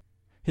bail.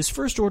 His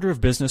first order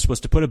of business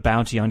was to put a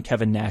bounty on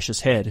Kevin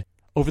Nash's head.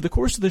 Over the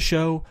course of the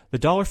show, the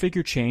dollar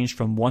figure changed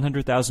from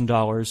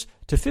 $100,000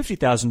 to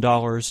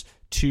 $50,000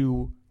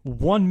 to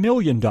 $1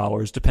 million,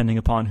 depending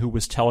upon who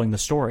was telling the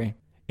story.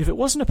 If it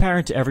wasn't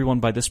apparent to everyone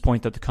by this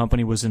point that the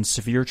company was in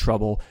severe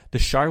trouble, the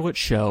Charlotte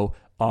show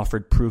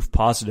offered proof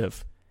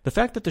positive. The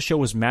fact that the show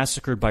was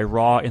massacred by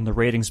Raw in the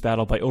ratings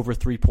battle by over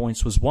 3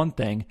 points was one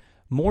thing.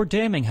 More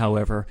damning,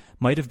 however,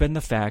 might have been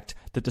the fact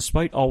that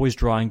despite always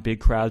drawing big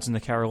crowds in the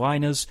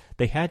Carolinas,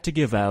 they had to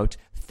give out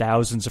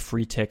thousands of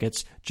free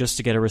tickets just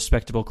to get a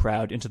respectable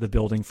crowd into the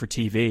building for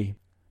TV.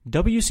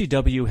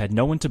 WCW had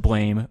no one to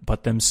blame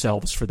but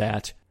themselves for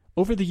that.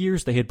 Over the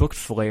years, they had booked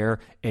Flair,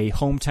 a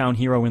hometown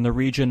hero in the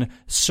region,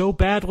 so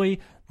badly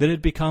that it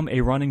had become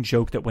a running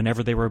joke that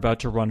whenever they were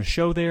about to run a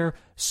show there,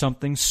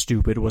 something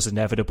stupid was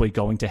inevitably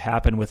going to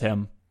happen with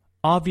him.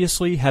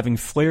 Obviously, having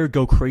Flair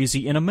go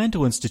crazy in a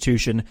mental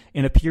institution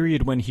in a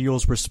period when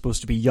heels were supposed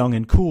to be young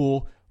and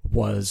cool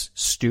was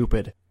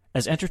stupid.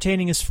 As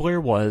entertaining as Flair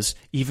was,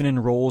 even in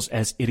roles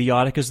as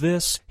idiotic as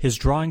this, his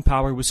drawing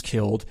power was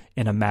killed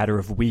in a matter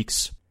of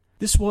weeks.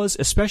 This was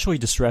especially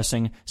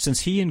distressing since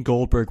he and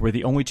Goldberg were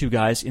the only two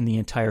guys in the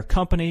entire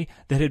company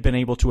that had been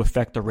able to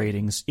affect the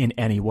ratings in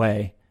any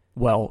way.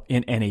 Well,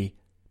 in any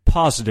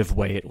positive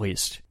way at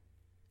least.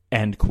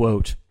 End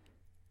quote.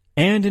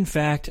 And in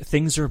fact,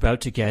 things are about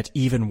to get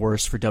even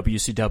worse for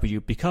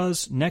WCW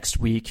because next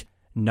week,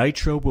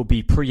 Nitro will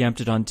be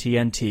preempted on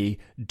TNT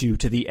due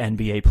to the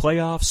NBA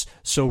playoffs,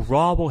 so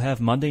Raw will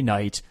have Monday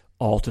night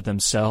all to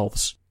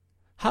themselves.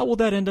 How will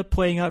that end up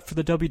playing out for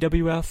the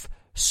WWF?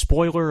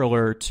 Spoiler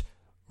alert,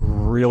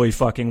 really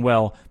fucking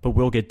well, but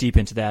we'll get deep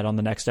into that on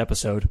the next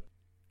episode.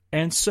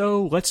 And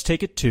so, let's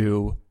take it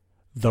to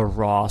the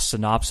Raw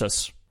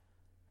synopsis.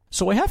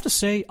 So I have to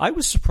say, I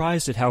was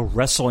surprised at how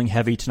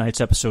wrestling-heavy tonight's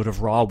episode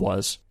of Raw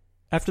was.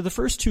 After the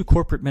first two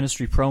corporate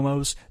ministry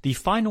promos, the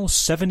final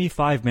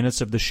 75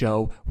 minutes of the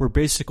show were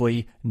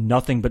basically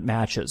nothing but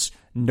matches.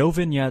 No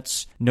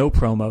vignettes, no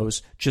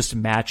promos, just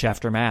match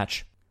after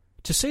match.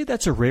 To say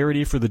that's a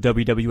rarity for the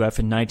WWF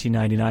in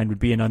 1999 would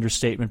be an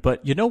understatement,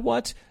 but you know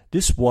what?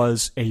 This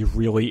was a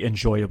really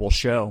enjoyable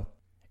show.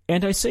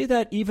 And I say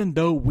that even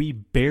though we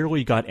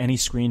barely got any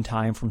screen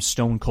time from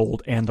Stone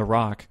Cold and The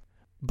Rock.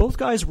 Both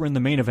guys were in the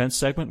main event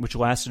segment, which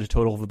lasted a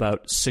total of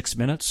about 6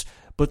 minutes,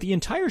 but the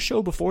entire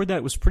show before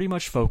that was pretty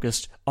much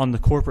focused on the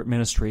corporate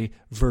ministry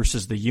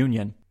versus the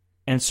Union.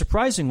 And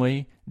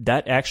surprisingly,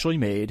 that actually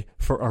made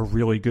for a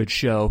really good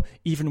show,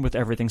 even with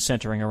everything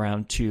centering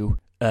around two,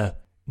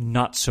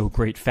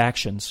 not-so-great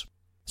factions.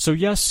 So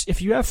yes,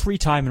 if you have free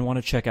time and want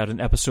to check out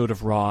an episode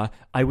of Raw,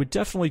 I would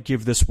definitely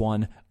give this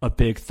one a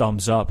big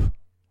thumbs up.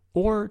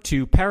 Or,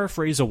 to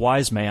paraphrase a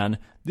wise man,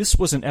 this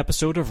was an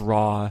episode of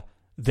Raw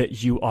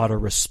that you ought to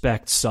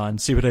respect, son.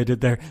 See what I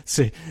did there?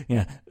 See,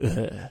 yeah.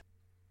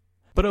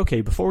 But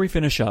okay, before we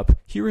finish up,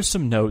 here are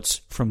some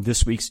notes from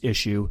this week's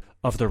issue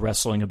of the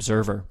Wrestling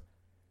Observer.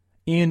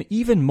 In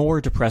even more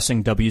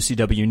depressing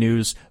WCW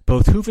news,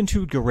 both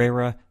Juventud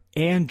Guerrera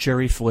and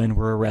Jerry Flynn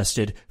were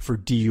arrested for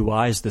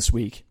DUIs this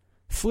week.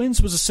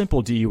 Flynn's was a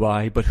simple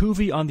DUI, but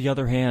Juvi, on the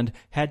other hand,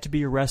 had to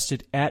be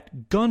arrested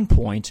at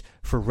gunpoint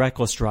for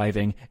reckless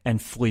driving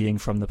and fleeing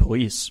from the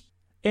police.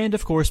 And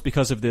of course,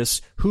 because of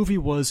this, Juvi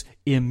was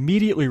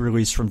immediately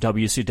released from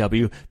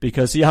WCW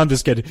because, I'm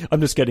just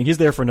kidding, he's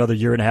there for another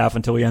year and a half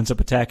until he ends up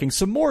attacking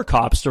some more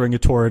cops during a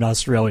tour in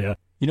Australia.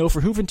 You know,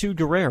 for Juventud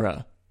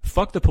Guerrera,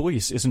 Fuck the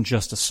Police isn't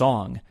just a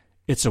song,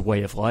 it's a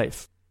way of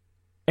life.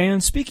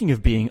 And speaking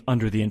of being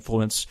under the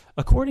influence,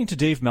 according to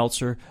Dave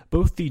Meltzer,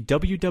 both the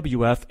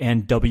WWF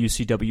and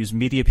WCW's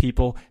media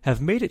people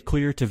have made it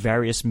clear to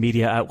various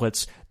media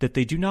outlets that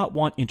they do not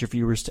want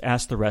interviewers to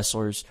ask the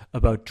wrestlers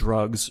about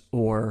drugs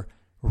or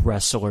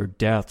wrestler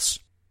deaths.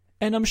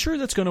 And I'm sure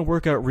that's going to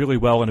work out really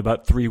well in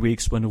about 3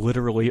 weeks when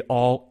literally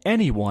all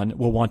anyone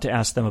will want to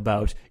ask them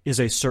about is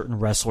a certain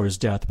wrestler's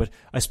death, but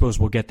I suppose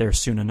we'll get there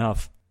soon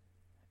enough.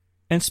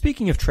 And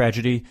speaking of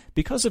tragedy,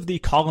 because of the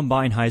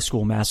Columbine High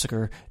School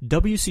massacre,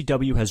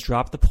 WCW has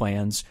dropped the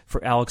plans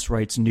for Alex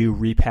Wright's new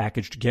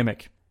repackaged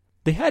gimmick.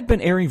 They had been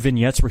airing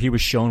vignettes where he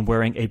was shown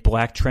wearing a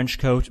black trench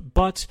coat,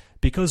 but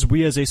because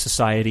we as a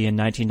society in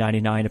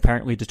 1999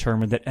 apparently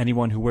determined that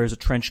anyone who wears a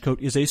trench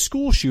coat is a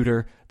school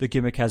shooter, the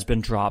gimmick has been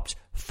dropped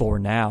for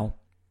now.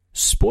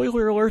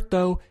 Spoiler alert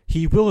though,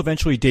 he will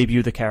eventually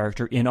debut the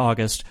character in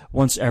August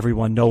once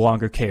everyone no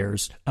longer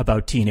cares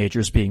about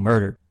teenagers being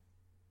murdered.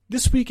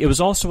 This week, it was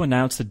also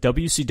announced that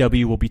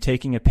WCW will be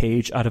taking a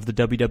page out of the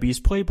WWE's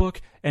playbook,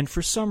 and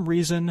for some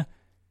reason,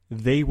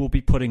 they will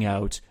be putting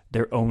out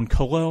their own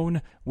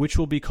cologne, which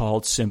will be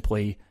called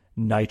simply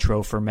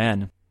Nitro for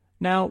Men.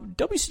 Now,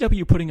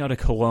 WCW putting out a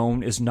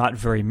cologne is not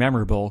very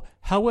memorable.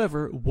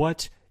 However,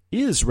 what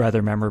is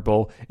rather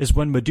memorable is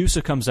when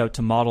Medusa comes out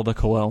to model the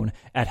cologne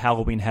at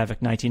Halloween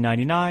Havoc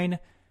 1999,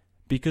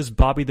 because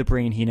Bobby the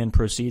Brain Heenan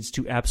proceeds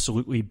to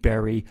absolutely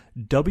bury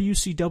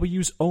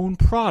WCW's own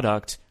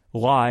product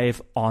live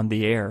on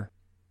the air.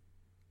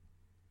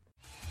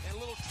 And a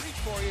little treat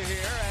for you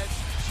here, as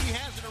she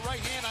has in her right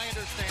hand, I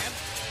understand,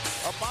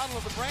 a bottle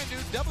of the brand new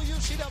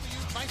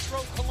WCW Nitro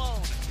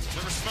Cologne.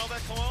 You ever smell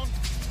that cologne?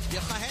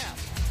 Yes, I have.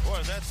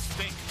 Boy, that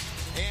stinks.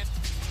 And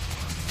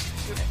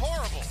It's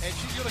horrible. and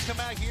she's going to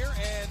come out here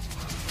and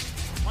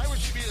Why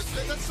would she be?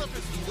 That stuff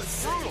is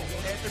brutal.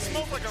 It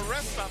smells like a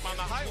rest stop on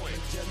the highway.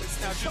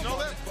 Now, did you know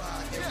that?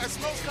 Yeah, it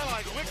smells kind of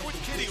like liquid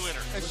kitty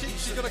litter. and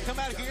she's going to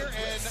come out here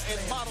and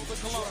model the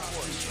cologne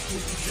for us.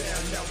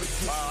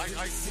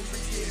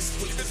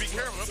 She could be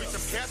careful. There'll be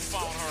some cats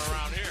following her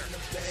around here.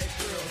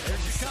 Here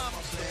she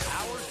comes.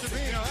 Hours to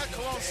be. You know, that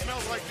cologne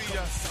smells like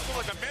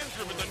the men's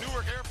room at the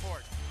Newark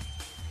airport.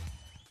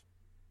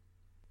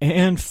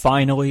 And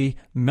finally,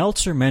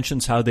 Meltzer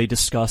mentions how they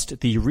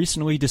discussed the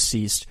recently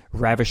deceased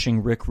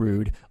Ravishing Rick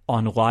Rude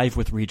on Live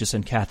with Regis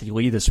and Kathy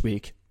Lee this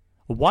week.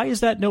 Why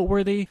is that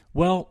noteworthy?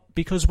 Well,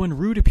 because when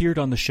Rude appeared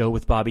on the show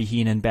with Bobby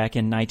Heenan back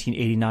in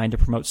 1989 to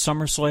promote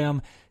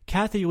SummerSlam,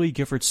 Kathy Lee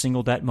Gifford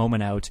singled that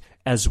moment out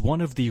as one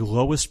of the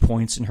lowest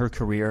points in her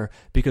career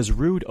because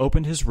Rude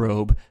opened his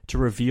robe to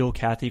reveal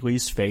Kathy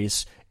Lee's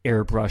face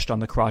airbrushed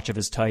on the crotch of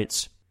his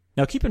tights.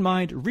 Now keep in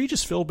mind,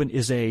 Regis Philbin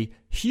is a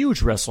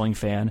huge wrestling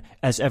fan,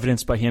 as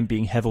evidenced by him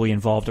being heavily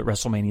involved at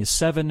WrestleMania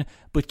 7,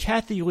 but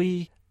Kathy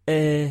Lee,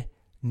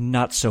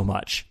 not so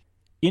much.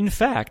 In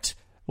fact,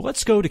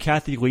 let's go to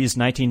Kathy Lee's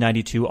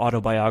 1992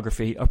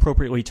 autobiography,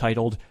 appropriately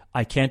titled,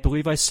 I Can't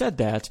Believe I Said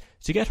That,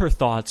 to get her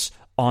thoughts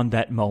on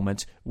that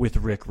moment with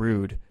Rick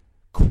Rude.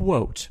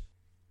 Quote,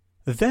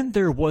 "Then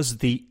there was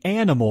the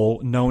animal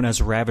known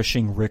as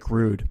Ravishing Rick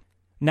Rude.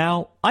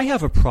 Now, I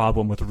have a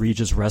problem with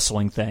Regis'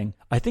 wrestling thing.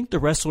 I think the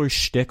wrestler's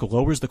shtick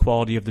lowers the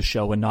quality of the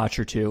show a notch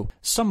or two.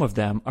 Some of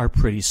them are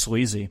pretty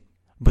sleazy.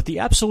 But the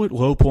absolute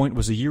low point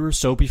was a year or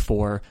so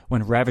before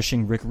when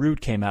Ravishing Rick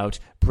Rude came out,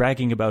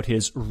 bragging about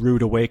his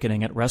rude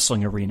awakening at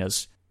wrestling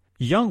arenas.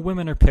 Young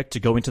women are picked to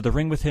go into the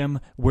ring with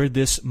him, where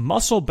this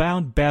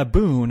muscle-bound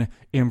baboon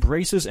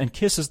embraces and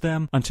kisses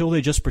them until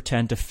they just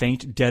pretend to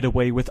faint dead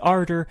away with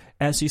ardor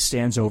as he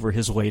stands over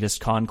his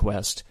latest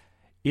conquest.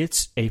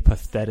 It's a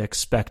pathetic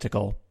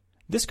spectacle.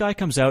 This guy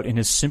comes out in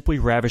his simply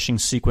ravishing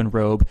sequin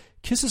robe,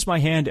 kisses my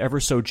hand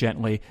ever so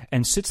gently,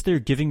 and sits there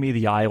giving me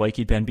the eye like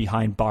he'd been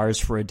behind bars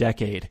for a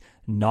decade,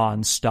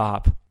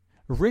 non-stop.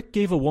 Rick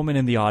gave a woman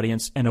in the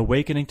audience an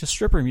awakening to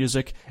stripper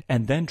music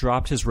and then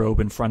dropped his robe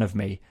in front of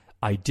me.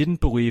 I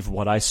didn't believe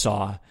what I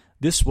saw.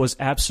 This was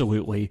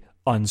absolutely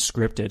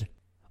unscripted.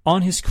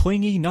 On his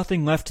clingy,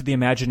 nothing left to the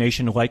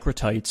imagination lycra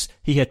tights,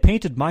 he had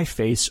painted my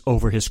face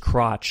over his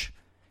crotch.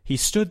 He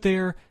stood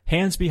there,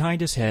 hands behind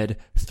his head,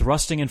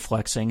 thrusting and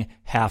flexing,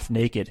 half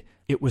naked.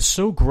 It was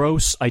so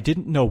gross I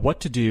didn't know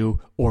what to do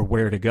or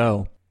where to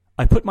go.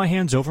 I put my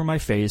hands over my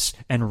face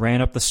and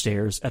ran up the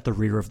stairs at the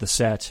rear of the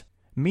set.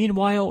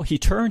 Meanwhile, he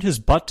turned his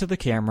butt to the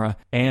camera,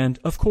 and,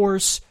 of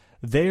course,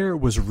 there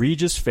was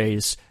Regis'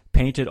 face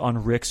painted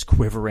on Rick's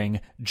quivering,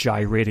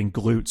 gyrating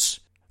glutes.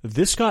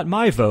 This got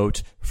my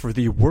vote for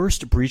the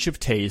worst breach of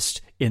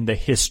taste in the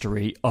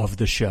history of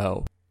the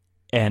show."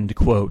 End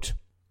quote.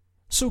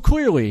 So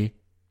clearly,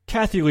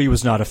 Kathy Lee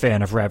was not a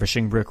fan of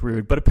Ravishing Rick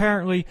Rude, but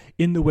apparently,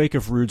 in the wake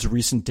of Rude's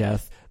recent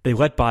death, they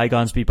let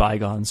bygones be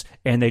bygones,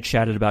 and they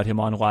chatted about him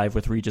on Live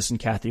with Regis and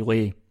Kathy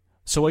Lee.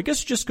 So I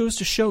guess it just goes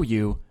to show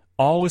you,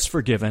 all is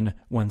forgiven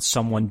when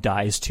someone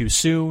dies too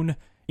soon.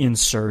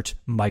 Insert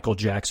Michael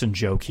Jackson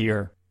joke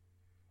here.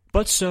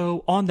 But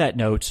so, on that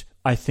note,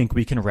 I think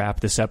we can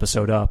wrap this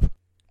episode up.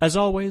 As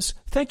always,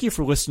 thank you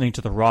for listening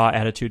to the Raw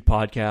Attitude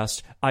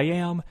Podcast. I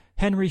am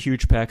Henry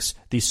Hugepex,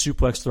 the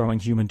suplex-throwing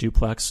human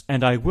duplex,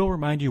 and I will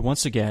remind you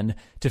once again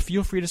to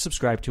feel free to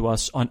subscribe to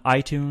us on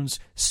iTunes,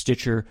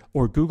 Stitcher,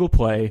 or Google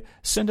Play.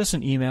 Send us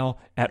an email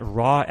at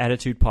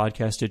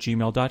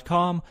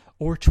rawattitudepodcast@gmail.com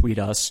or tweet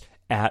us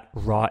at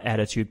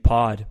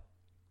rawattitudepod.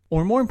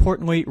 Or more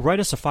importantly,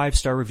 write us a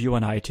 5-star review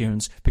on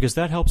iTunes, because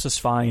that helps us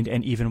find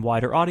an even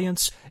wider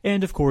audience,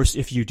 and of course,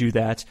 if you do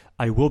that,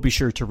 I will be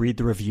sure to read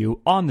the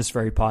review on this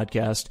very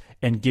podcast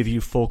and give you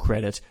full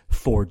credit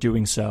for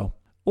doing so.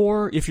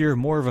 Or, if you're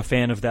more of a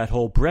fan of that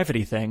whole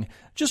brevity thing,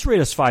 just rate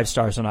us 5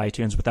 stars on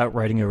iTunes without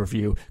writing a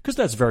review, because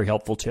that's very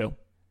helpful too.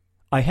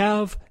 I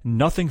have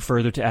nothing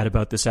further to add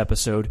about this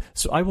episode,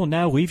 so I will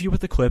now leave you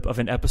with a clip of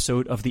an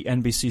episode of the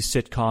NBC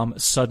sitcom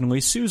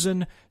Suddenly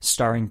Susan,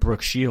 starring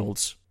Brooke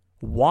Shields.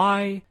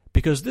 Why?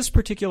 Because this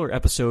particular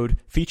episode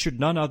featured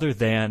none other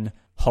than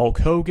Hulk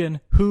Hogan,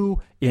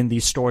 who, in the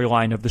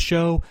storyline of the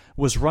show,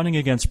 was running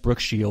against Brooke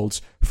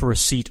Shields for a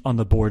seat on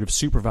the Board of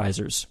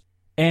Supervisors.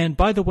 And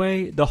by the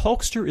way, the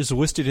Hulkster is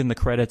listed in the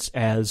credits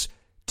as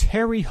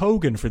Terry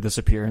Hogan for this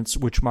appearance,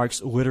 which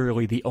marks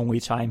literally the only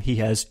time he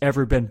has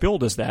ever been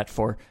billed as that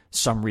for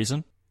some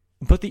reason.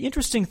 But the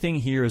interesting thing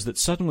here is that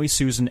Suddenly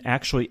Susan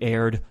actually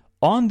aired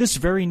on this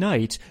very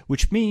night,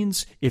 which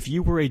means if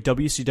you were a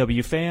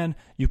WCW fan,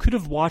 you could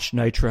have watched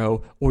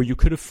Nitro, or you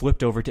could have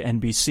flipped over to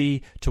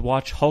NBC to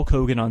watch Hulk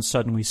Hogan on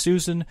Suddenly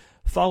Susan,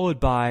 followed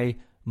by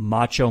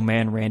Macho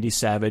Man Randy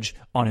Savage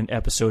on an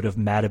episode of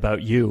Mad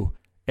About You.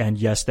 And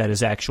yes, that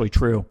is actually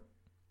true.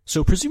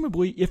 So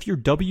presumably, if you're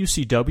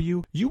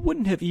WCW, you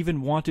wouldn't have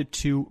even wanted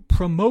to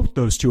promote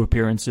those two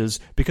appearances,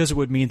 because it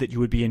would mean that you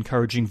would be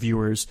encouraging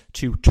viewers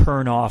to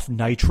turn off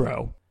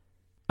Nitro.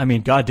 I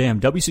mean, goddamn,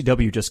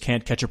 WCW just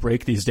can't catch a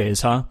break these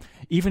days, huh?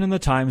 Even in the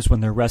times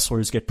when their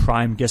wrestlers get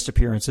prime guest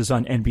appearances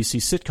on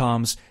NBC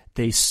sitcoms,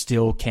 they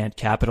still can't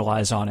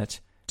capitalize on it.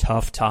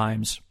 Tough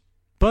times.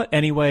 But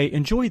anyway,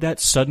 enjoy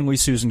that Suddenly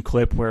Susan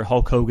clip where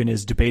Hulk Hogan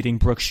is debating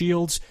Brooke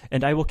Shields,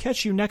 and I will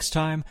catch you next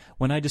time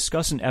when I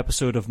discuss an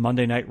episode of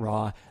Monday Night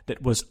Raw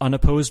that was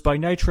unopposed by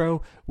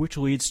Nitro, which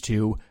leads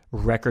to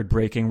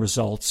record-breaking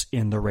results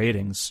in the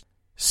ratings.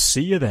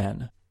 See you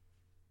then.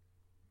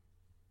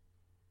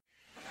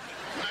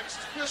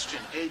 Question,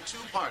 a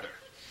two-parter.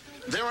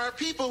 There are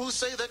people who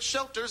say that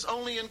shelters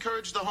only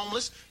encourage the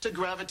homeless to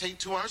gravitate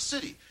to our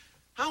city.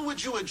 How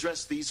would you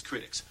address these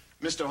critics?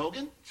 Mr.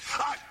 Hogan?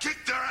 I'd kick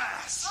their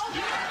ass.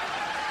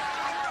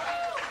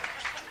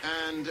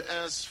 And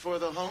as for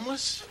the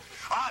homeless?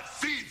 I'd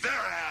feed their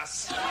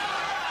ass.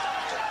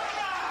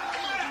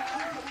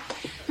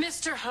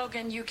 Mr.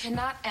 Hogan, you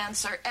cannot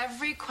answer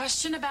every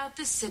question about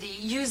the city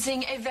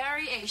using a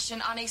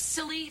variation on a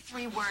silly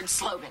 3-word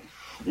slogan.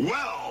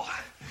 Well,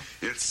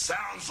 it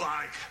sounds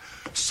like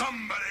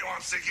somebody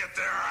wants to get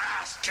their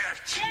ass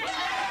kicked.